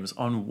Auto games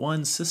on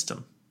one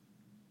system.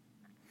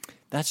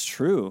 That's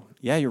true.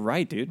 Yeah, you're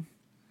right, dude.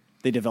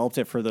 They developed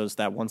it for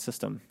that one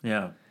system.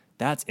 Yeah.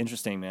 That's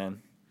interesting,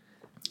 man.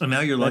 And now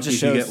you're lucky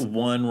if you get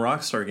one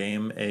Rockstar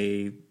game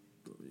a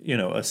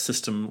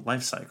system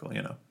life cycle,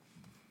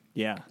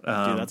 Yeah.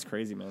 Dude, that's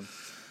crazy, man.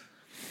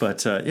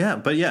 But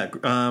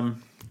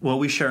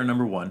we share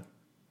number 1.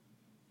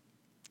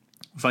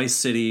 Vice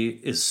City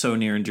is so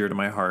near and dear to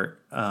my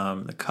heart.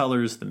 The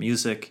colors, the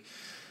music,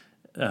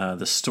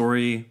 the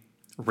story.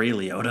 Ray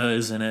Liotta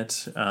is in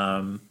it.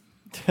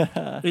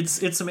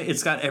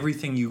 It's got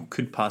everything you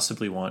could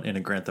possibly want in a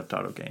Grand Theft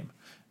Auto game.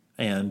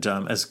 And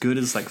as good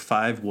as like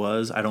 5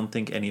 was, I don't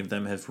think any of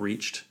them have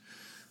reached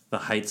the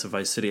heights of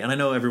Vice City. And I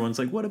know everyone's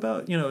like, what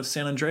about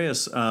San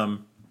Andreas? I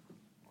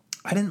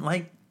didn't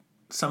like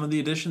some of the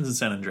additions in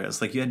San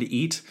Andreas. Like you had to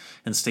eat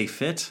and stay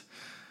fit.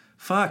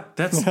 Fuck,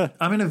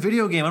 I'm in a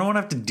video game. I don't want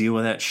to have to deal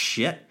with that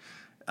shit.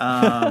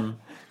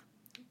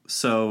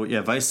 So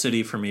yeah, Vice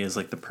City for me is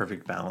like the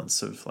perfect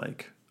balance of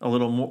like a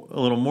little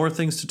more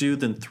things to do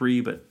than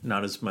 3, but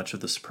not as much of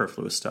the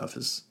superfluous stuff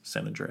as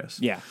San Andreas.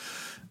 Yeah.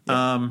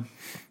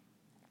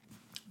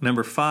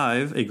 Number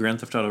 5, a Grand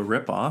Theft Auto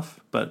ripoff,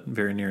 but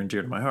very near and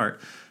dear to my heart,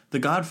 The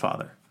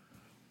Godfather.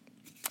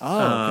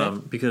 Oh,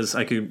 okay. Because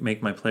I could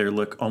make my player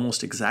look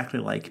almost exactly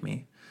like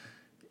me.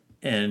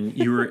 And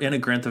you were in a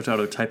Grand Theft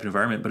Auto type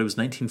environment, but it was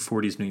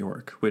 1940s New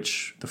York,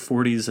 which the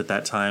 40s at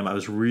that time, I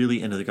was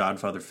really into the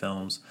Godfather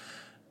films.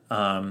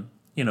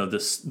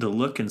 The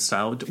look and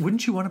style.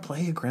 Wouldn't you want to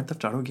play a Grand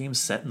Theft Auto game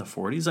set in the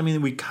 40s? I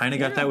mean, we kind of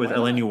got that with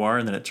L.A. Noire,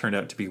 and then it turned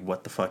out to be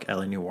what the fuck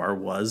L.A. Noire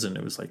was, and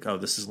it was like, oh,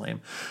 this is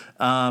lame.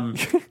 But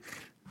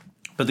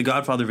the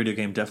Godfather video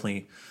game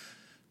definitely,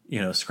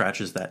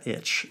 scratches that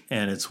itch,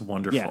 and it's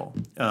wonderful.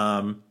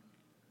 Yeah.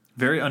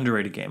 Very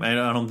underrated game. I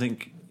don't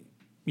think,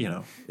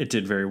 it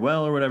did very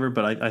well or whatever,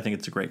 but I think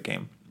it's a great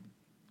game.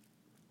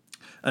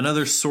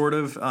 Another sort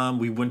of,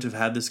 we wouldn't have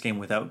had this game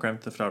without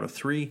Grand Theft Auto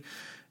 3,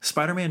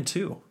 Spider-Man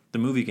 2, the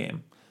movie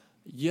game.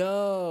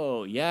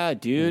 Yo, yeah,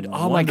 dude.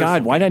 Oh my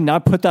God, why did I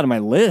not put that on my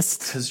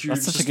list? Because you're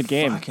such a good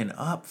game. Fucking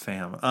up,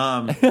 fam.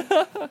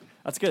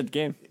 That's a good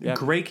game. Yeah.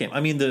 Great game. I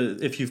mean,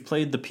 if you've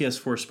played the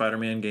PS4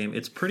 Spider-Man game,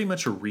 it's pretty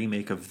much a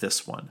remake of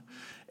this one.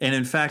 And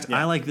in fact,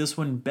 I like this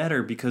one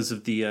better because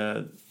of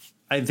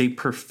they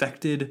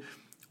perfected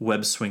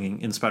web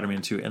swinging in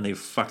Spider-Man 2, and they've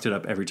fucked it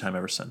up every time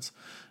ever since.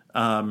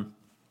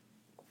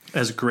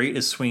 As great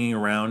as swinging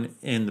around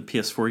in the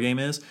PS4 game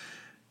is,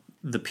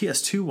 the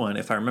PS2 one,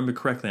 if I remember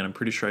correctly, and I'm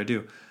pretty sure I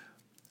do,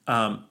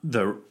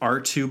 the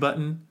R2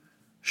 button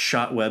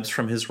shot webs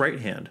from his right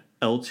hand.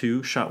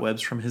 L2 shot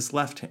webs from his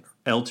left hand.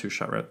 L2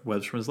 shot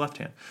webs from his left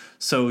hand.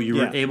 So you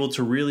were able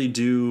to really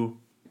do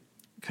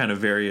kind of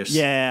various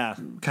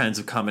kinds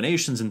of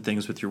combinations and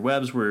things with your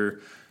webs, where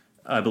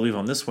I believe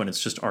on this one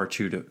it's just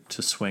R2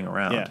 to swing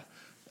around.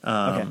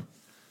 Yeah.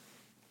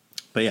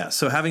 But yeah,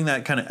 so having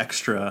that kind of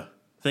extra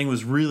thing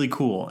was really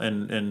cool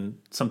and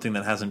something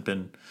that hasn't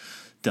been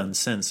done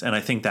since. And I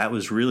think that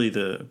was really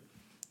the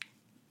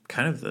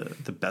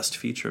best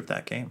feature of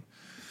that game.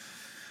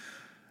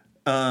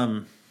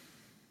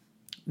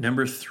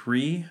 Number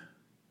 3,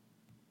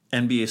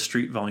 NBA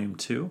Street Volume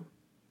 2.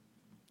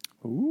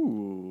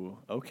 Ooh,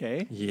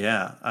 okay.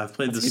 Yeah, I've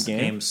played this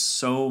game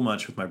so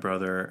much with my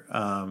brother.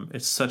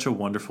 It's such a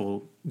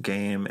wonderful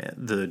game.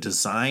 The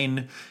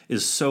design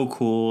is so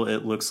cool.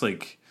 It looks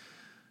like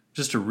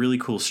just a really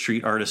cool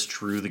street artist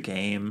drew the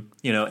game,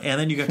 and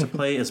then you got to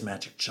play as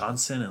Magic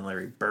Johnson and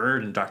Larry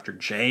Bird and Dr.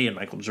 J and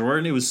Michael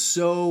Jordan. It was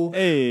so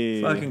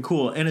fucking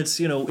cool. And it's,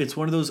 it's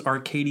one of those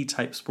arcadey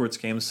type sports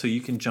games, so you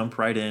can jump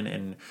right in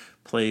and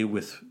play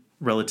with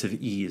relative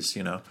ease,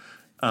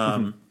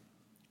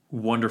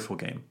 Wonderful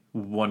game.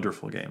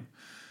 Wonderful game.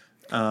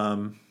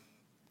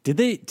 Did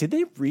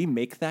they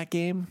remake that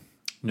game?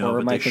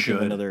 No, but they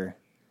should. Another...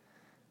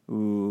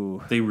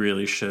 Ooh. They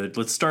really should.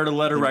 Let's start a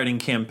letter writing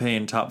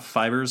campaign, Top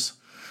Fivers.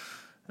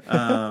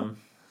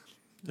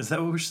 Is that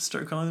what we should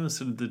start calling them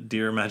instead of the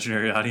dear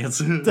imaginary audience?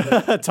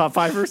 Top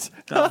Fivers?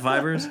 Top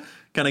Fivers.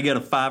 Can I get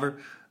a fiver?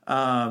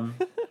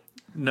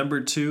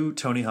 Number 2,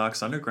 Tony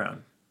Hawk's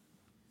Underground.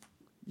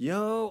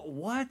 Yo,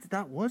 what?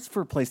 That was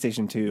for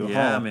PlayStation 2.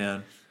 Yeah,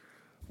 man.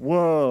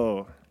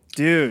 Whoa.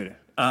 Dude.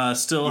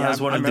 Still has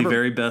one of the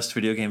very best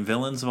video game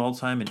villains of all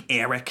time, and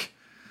Eric.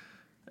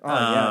 Oh,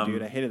 yeah,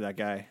 dude. I hated that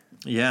guy.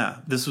 Yeah,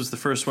 this was the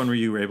first one where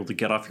you were able to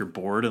get off your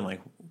board and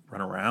like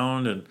run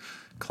around and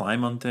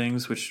climb on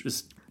things,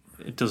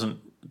 the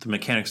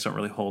mechanics don't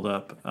really hold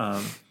up.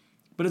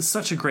 But it's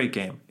such a great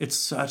game. It's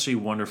such a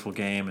wonderful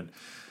game. And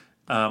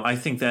I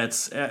think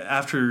that's,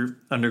 after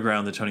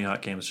Underground, the Tony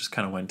Hawk games just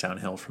kind of went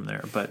downhill from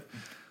there. But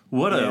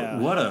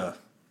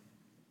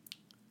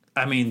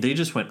I mean, they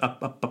just went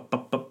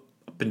up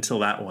until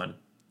that one,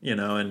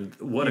 and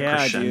what a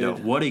crescendo.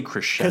 Dude. What a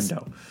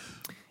crescendo.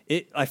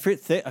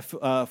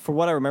 For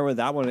what I remember with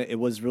that one, it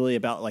was really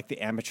about like the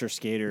amateur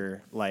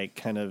skater, like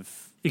kind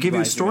of. It gave you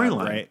a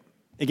storyline, right?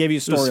 It gave you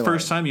a storyline. It was the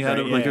first time you had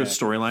a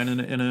storyline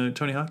in a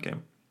Tony Hawk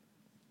game.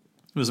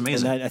 It was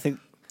amazing. And I think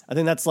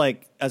that's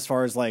like, as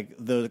far as like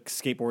the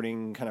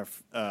skateboarding kind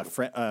of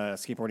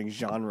skateboarding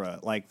genre,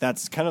 like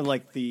that's kind of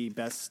like the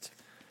best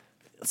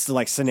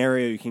like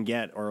scenario you can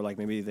get, or like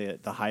maybe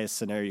the highest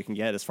scenario you can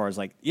get, as far as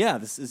like,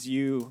 this is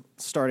you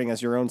starting as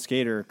your own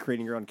skater,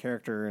 creating your own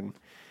character. And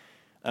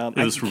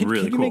it was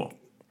really cool.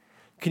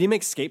 Could you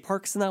make skate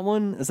parks in that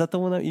one? Is that the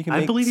one that you can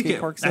make skate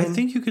parks in? I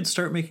think you could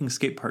start making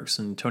skate parks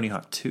in Tony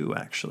Hawk 2,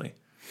 actually.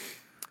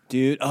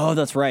 Dude, oh,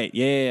 that's right.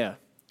 Yeah.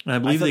 And I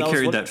believe they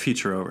carried that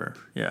feature over.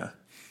 Yeah.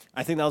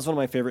 I think that was one of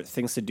my favorite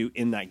things to do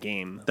in that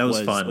game. That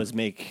was fun. Was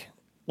make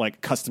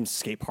like custom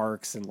skate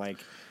parks and like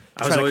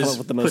I was always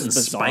putting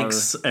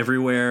spikes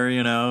everywhere,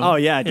 Oh,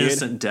 yeah, dude.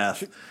 Instant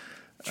death.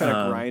 Trying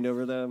to grind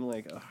over them.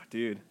 Like, oh,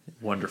 dude.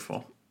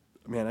 Wonderful.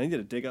 Man, I need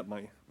to dig up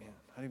my...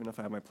 I don't even know if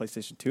I have my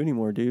PlayStation 2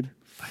 anymore, dude.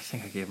 I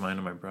think I gave mine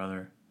to my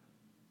brother.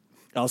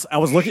 I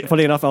was looking.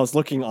 Funny enough, I was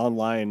looking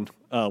online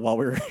while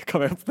we were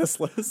coming up with this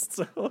list.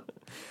 So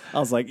I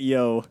was like,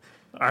 "Yo,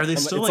 are they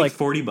still like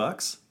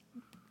 $40?"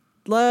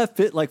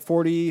 Fit like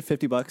 40,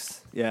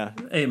 $50. Yeah.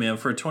 Hey man,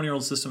 for a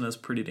 20-year-old system, that's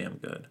pretty damn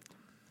good.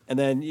 And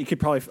then you could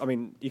probably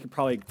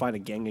find a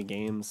gang of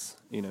games,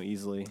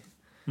 easily.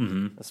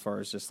 Mm-hmm. As far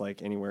as just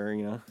like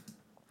anywhere,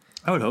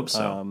 I would hope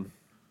so.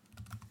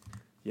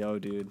 Yo,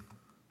 dude.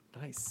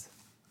 Nice.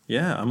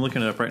 Yeah, I'm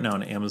looking it up right now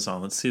on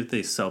Amazon. Let's see if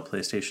they sell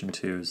PlayStation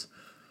 2s.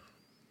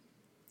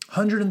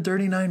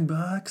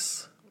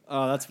 $139.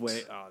 Oh, that's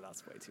way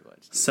too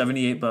much.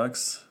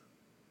 $78.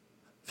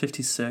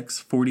 56,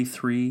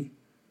 43,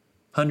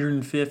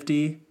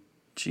 150.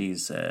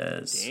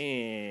 Jesus.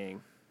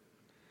 Dang.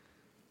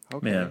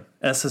 Okay. Man,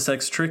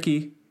 SSX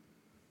Tricky,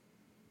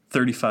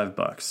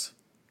 $35.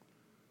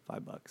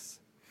 $5.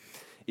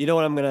 You know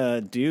what I'm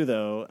gonna do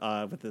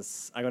though with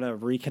this? I'm gonna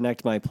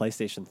reconnect my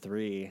PlayStation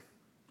 3,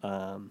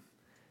 and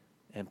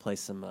play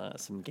some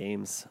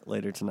games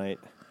later tonight.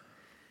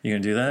 You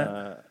gonna do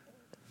that?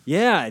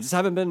 Yeah, I just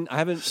haven't been. I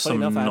haven't played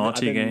some enough.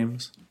 naughty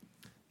games.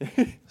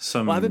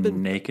 Some I haven't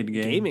been naked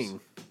games.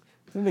 Gaming. I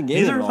haven't been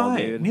gaming Neither at all, have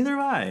I. dude. Neither have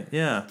I.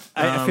 Yeah.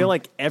 I feel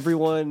like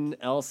everyone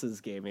else is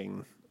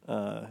gaming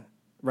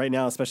right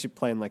now, especially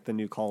playing like the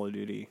new Call of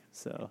Duty.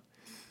 So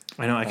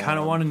I know. I kind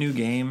of want a new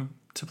game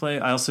to play.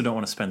 I also don't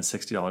want to spend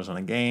 $60 on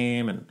a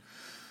game, and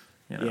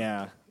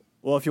yeah.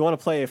 Well, if you want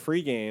to play a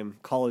free game,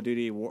 Call of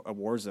Duty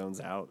Warzone's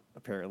out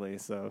apparently.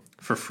 So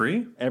for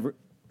free, everyone's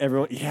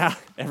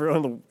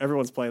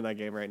playing that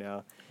game right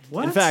now.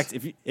 What? In fact,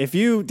 if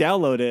you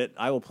download it,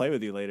 I will play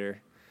with you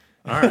later.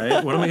 All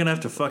right. What am I gonna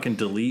have to fucking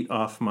delete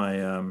off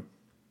my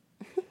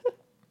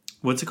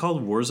what's it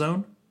called?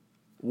 Warzone.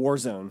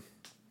 Warzone.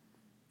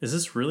 Is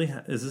this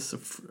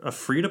a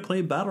free to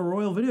play battle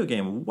royale video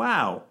game?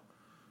 Wow.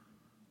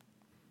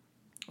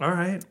 All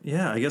right.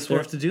 Yeah, I guess we'll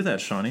have to do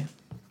that, Shawnee.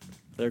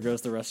 There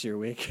goes the rest of your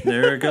week.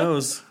 There it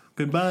goes.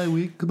 Goodbye,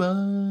 week.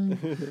 Goodbye.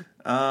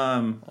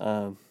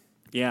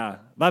 Yeah,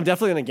 but I'm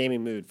definitely in a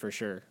gaming mood for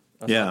sure.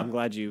 Yeah, I'm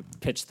glad you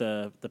pitched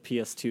the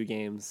PS2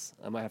 games.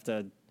 I might have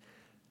to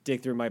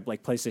dig through my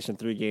PlayStation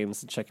 3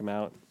 games and check them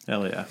out.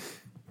 Hell yeah.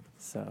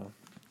 So,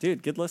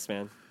 dude, good list,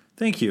 man.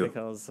 Thank you.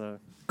 Because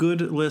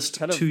good list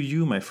to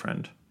you, my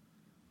friend.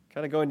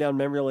 Kind of going down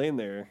memory lane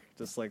there,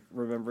 just like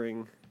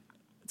remembering.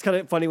 It's kind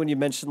of funny when you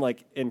mentioned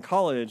like in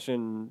college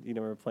and we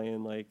were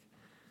playing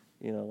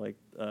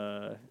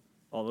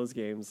all those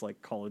games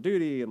like Call of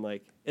Duty and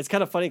like it's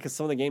kind of funny because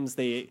some of the games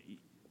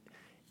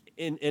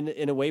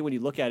in a way when you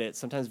look at it,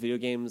 sometimes video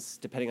games,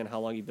 depending on how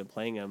long you've been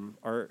playing them,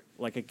 are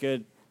like a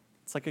good.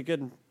 It's like a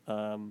good.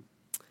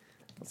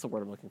 What's the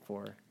word I'm looking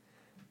for?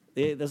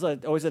 There's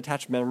always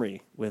attached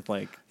memory with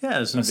like. Yeah,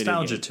 there's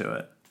nostalgia to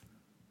it.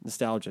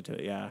 Nostalgia to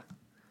it, yeah.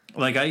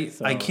 Like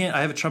I can't.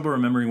 I have trouble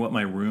remembering what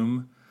my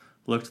room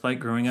looked like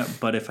growing up.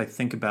 But if I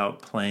think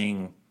about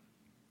playing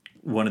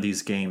one of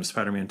these games,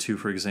 Spider-Man 2,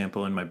 for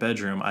example, in my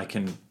bedroom, I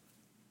can.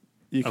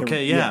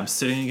 I'm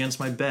sitting against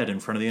my bed in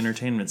front of the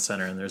entertainment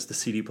center, and there's the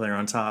CD player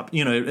on top.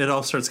 It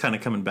all starts kind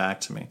of coming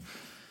back to me.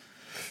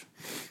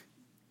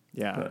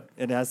 Yeah, but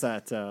it has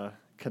that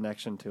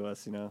connection to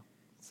us,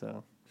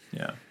 So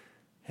yeah.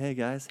 Hey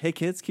guys, hey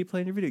kids, keep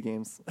playing your video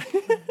games.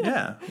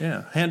 yeah,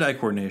 hand-eye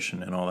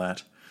coordination and all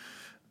that.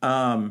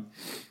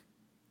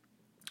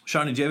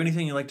 Shawnee, do you have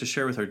anything you'd like to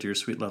share with our dear,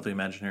 sweet, lovely,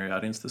 imaginary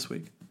audience this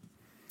week?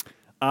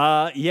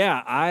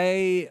 Yeah,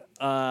 I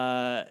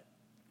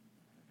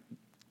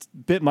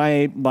bit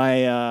my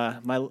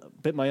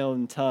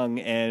own tongue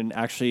and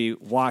actually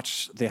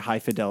watched the High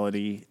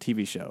Fidelity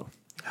TV show.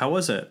 How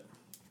was it?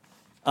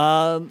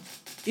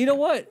 You know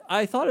what?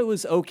 I thought it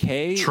was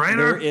okay.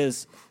 Trainer.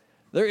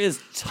 There is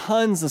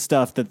tons of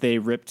stuff that they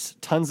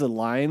ripped, tons of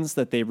lines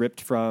that they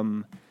ripped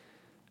from.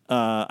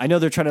 I know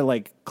they're trying to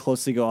like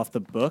closely go off the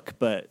book,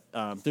 but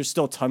there's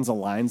still tons of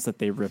lines that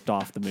they ripped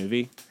off the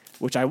movie.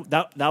 Which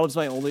that was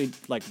my only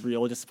like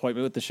real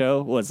disappointment with the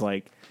show was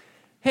like,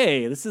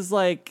 hey, this is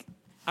like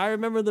I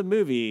remember the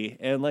movie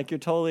and like you're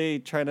totally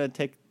trying to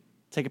take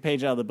a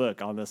page out of the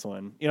book on this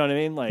one. You know what I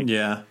mean? Like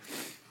yeah.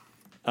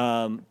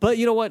 But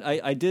you know what?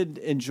 I did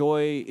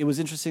enjoy. It was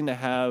interesting to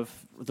have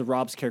the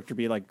Rob's character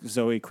be like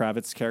Zoe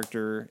Kravitz's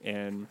character,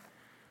 and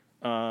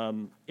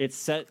it's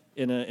set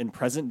in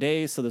present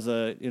day. So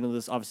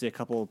there's obviously a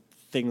couple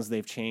things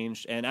they've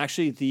changed, and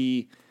actually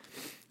the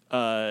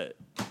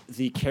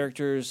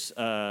characters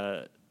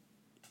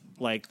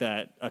like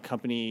that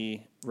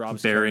accompany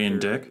Rob's Barry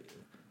character,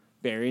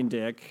 Barry and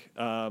Dick.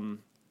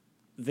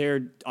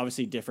 They're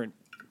obviously different.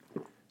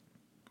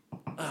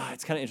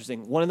 It's kind of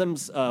interesting. One of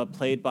them's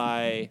played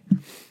by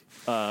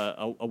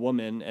a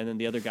woman, and then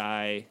the other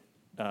guy,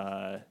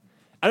 I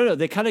don't know.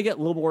 They kind of get a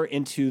little more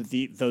into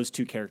those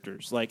two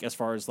characters, like as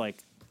far as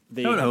like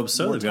they. I would hope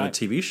so. They've got a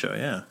time. TV show,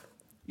 yeah.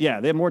 Yeah,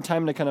 they have more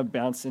time to kind of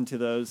bounce into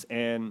those,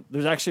 and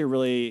there's actually a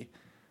really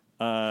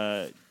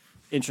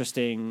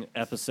interesting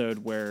episode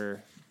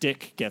where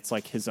Dick gets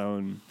like his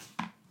own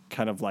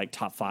kind of like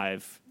top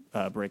 5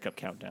 breakup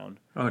countdown.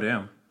 Oh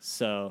damn!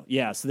 So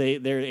yeah, so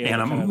they're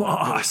Anna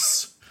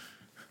Moss.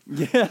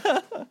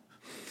 Yeah.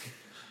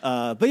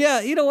 But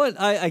yeah, you know what?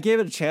 I gave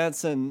it a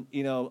chance, and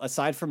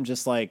aside from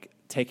just like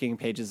taking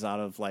pages out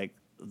of like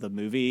the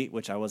movie,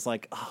 which I was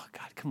like, oh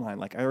God, come on!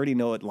 Like I already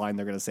know what line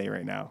they're gonna say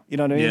right now. You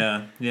know what I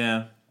mean?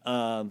 Yeah.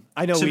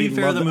 I know. To be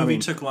fair, the movie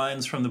took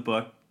lines from the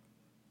book,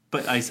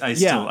 but I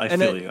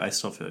feel you. I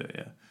still feel you.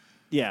 Yeah.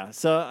 Yeah.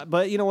 So,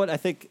 but you know what? I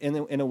think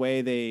in a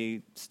way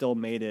they still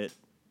made it.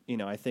 You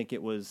know, I think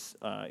it was.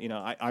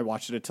 I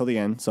watched it until the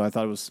end, so I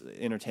thought it was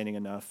entertaining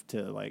enough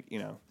to like.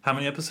 How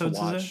many episodes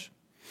is it?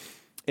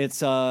 It's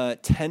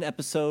 10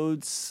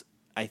 episodes.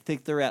 I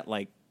think they're at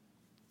like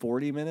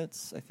 40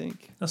 minutes. I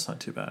think that's not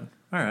too bad.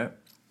 All right.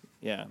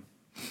 Yeah,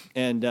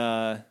 and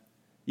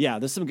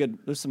there's some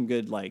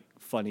good like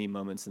funny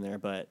moments in there,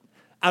 but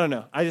I don't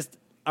know. I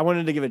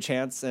wanted to give it a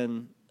chance,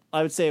 and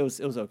I would say it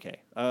was okay.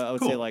 I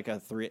would say like a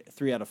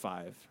 3 out of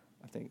 5.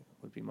 I think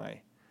would be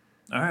my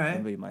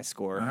would be my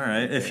score. All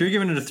right. If you're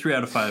giving it a 3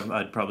 out of 5,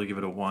 I'd probably give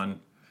it a 1.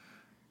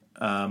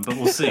 But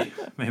we'll see.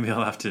 Maybe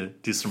I'll have to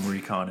do some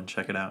recon and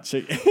check it out.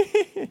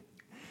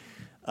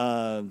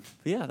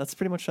 Yeah, that's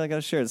pretty much what I got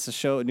to share.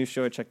 It's a new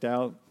show I checked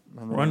out.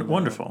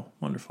 Wonderful.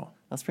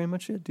 That's pretty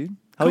much it, dude.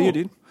 How are you,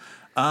 dude?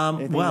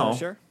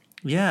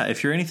 Yeah,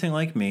 if you're anything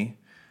like me,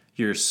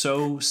 you're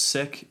so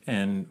sick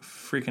and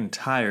freaking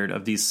tired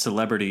of these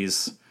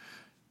celebrities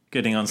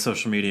getting on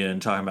social media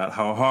and talking about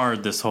how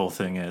hard this whole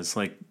thing is.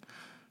 Like,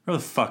 grow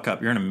the fuck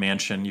up. You're in a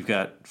mansion.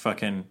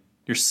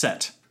 You're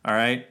set, all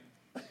right?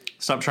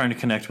 Stop trying to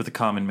connect with the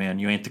common man.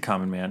 You ain't the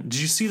common man. Did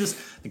you see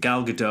this the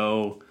Gal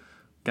Gadot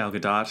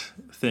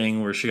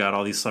thing where she got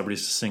all these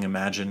celebrities to sing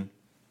Imagine?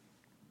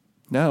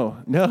 No.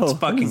 It's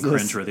fucking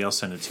cringeworthy. I'll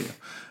send it to you.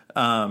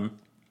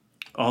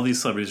 All these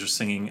celebrities are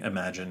singing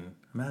Imagine.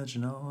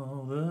 Imagine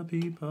all the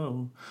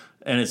people.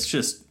 And it's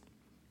just,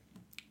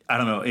 I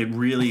don't know, it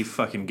really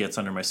fucking gets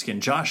under my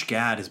skin. Josh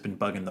Gad has been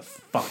bugging the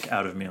fuck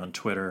out of me on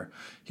Twitter.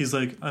 He's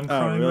like, I'm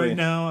crying right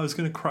now. I was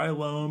going to cry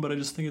alone, but I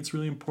just think it's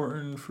really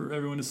important for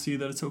everyone to see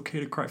that it's okay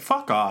to cry.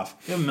 Fuck off.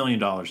 You have $1 million.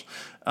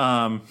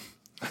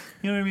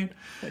 You know what I mean?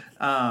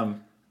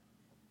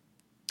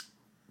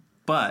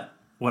 But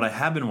what I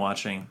have been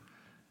watching,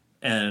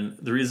 and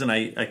the reason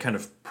I kind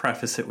of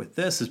preface it with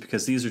this is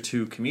because these are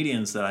two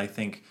comedians that I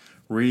think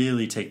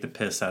really take the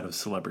piss out of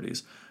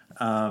celebrities.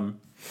 And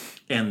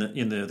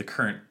in the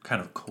current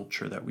kind of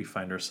culture that we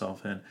find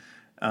ourselves in.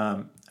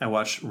 I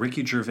watched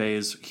Ricky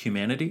Gervais'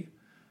 Humanity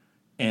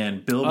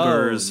and Bill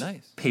Burr's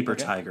Paper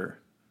Tiger.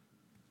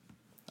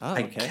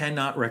 I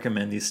cannot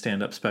recommend these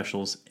stand-up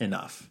specials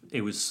enough.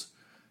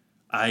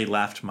 I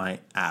laughed my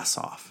ass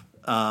off.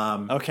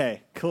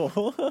 Okay,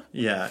 cool.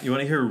 Yeah, you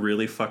want to hear a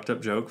really fucked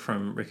up joke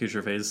from Ricky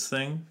Gervais'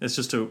 thing? It's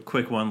just a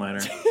quick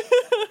one-liner.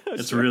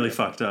 It's really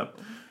fucked up.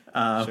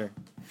 Sure.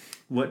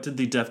 What did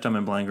the deaf, dumb,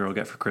 and blind girl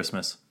get for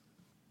Christmas?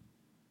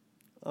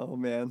 Oh,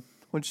 man.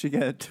 What'd she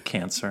get?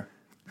 Cancer.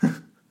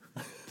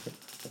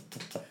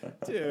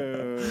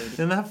 Dude.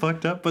 Isn't that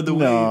fucked up? But the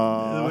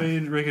way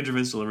Ricky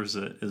Gervais delivers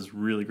it is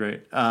really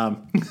great. Yeah,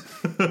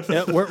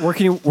 where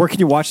can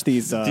you watch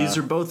these? These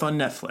are both on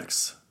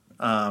Netflix.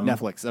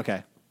 Netflix,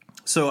 okay.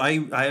 So I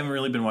haven't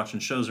really been watching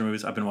shows or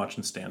movies. I've been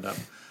watching stand-up.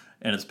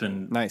 And it's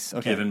been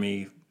giving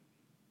me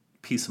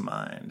peace of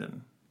mind,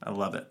 and I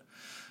love it.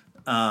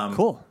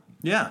 Cool.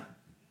 Yeah.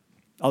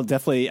 I'll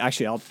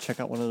check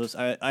out one of those.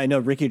 I know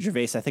Ricky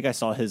Gervais. I think I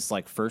saw his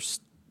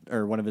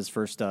one of his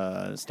first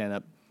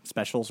stand-up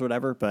specials or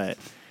whatever, but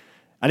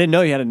I didn't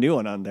know he had a new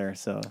one on there.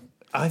 So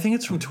I think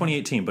it's from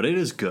 2018, but it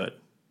is good.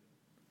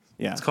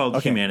 Yeah, it's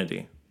called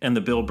Humanity, and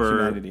the Bill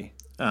Burr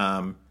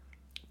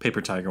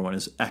Paper Tiger one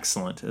is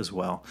excellent as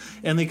well.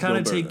 And they kind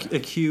of take a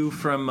cue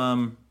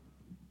from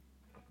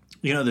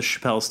the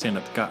Chappelle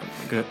stand-up got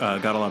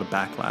a lot of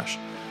backlash.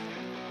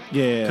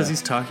 Yeah, because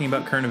he's talking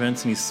about current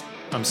events, and he's,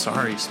 I'm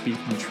sorry,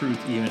 speaking the truth,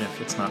 even if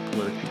it's not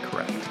politically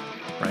correct,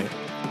 right?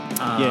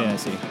 I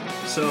see.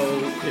 So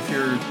if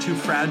you're too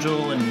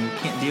fragile and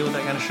can't deal with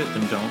that kind of shit,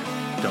 then don't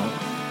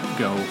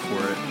go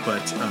for it.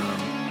 But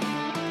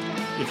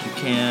if you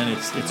can,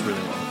 it's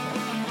really wonderful.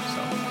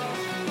 So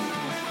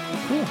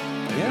cool.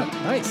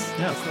 Nice.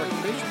 Yeah, that's the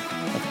recommendation.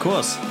 Of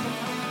course.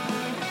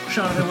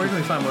 Jonathan, where can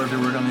we find more of your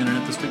work on the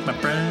internet this week, my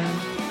friend?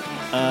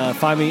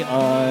 Find me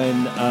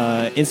on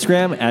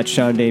Instagram at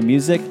Sean Day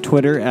Music,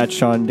 Twitter at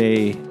Sean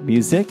Day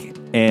Music,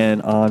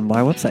 and on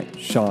my website,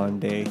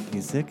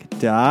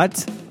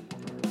 SeanDayMusic.net.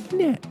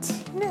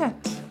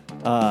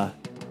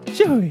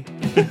 Joey.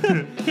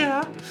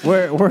 Yeah.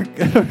 Where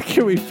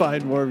can we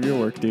find more of your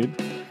work, dude?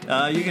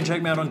 You can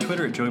check me out on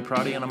Twitter at Joey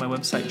Prodi and on my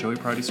website,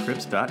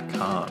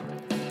 joeyprodiscripts.com.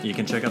 You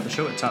can check out the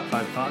show at Top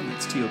 5 Pod.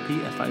 That's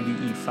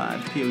TOPFIVE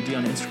 5 POD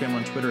on Instagram,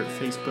 on Twitter, at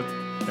Facebook,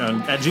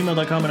 at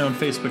gmail.com, and on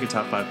Facebook at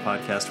Top 5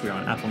 Podcast. We are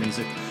on Apple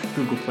Music,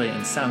 Google Play,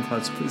 and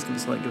SoundCloud. So please give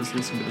us a like, give us a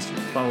listen, give us your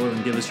follow,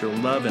 and give us your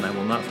love. And I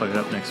will not fuck it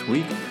up next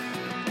week.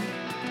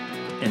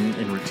 And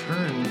in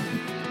return,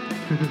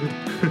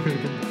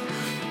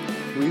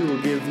 we will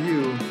give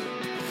you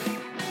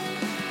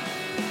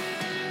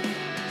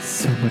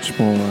so much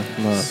more love.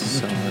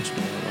 So much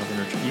more love and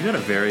return. You gotta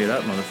vary it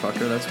up,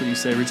 motherfucker. That's what you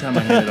say every time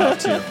I hand it off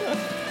to you.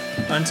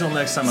 Until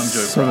next time, I'm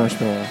Joey So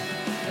much more.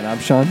 And I'm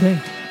Sean Day.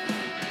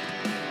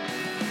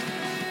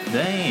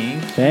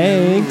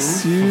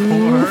 Thanks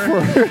you for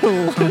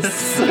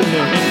listening.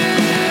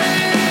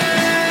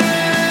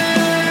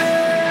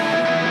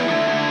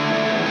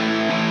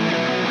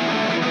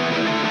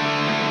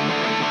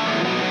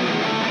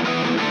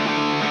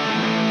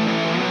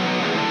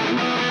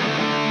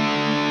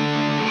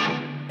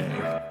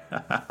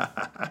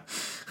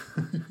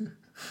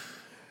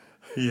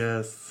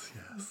 Yes.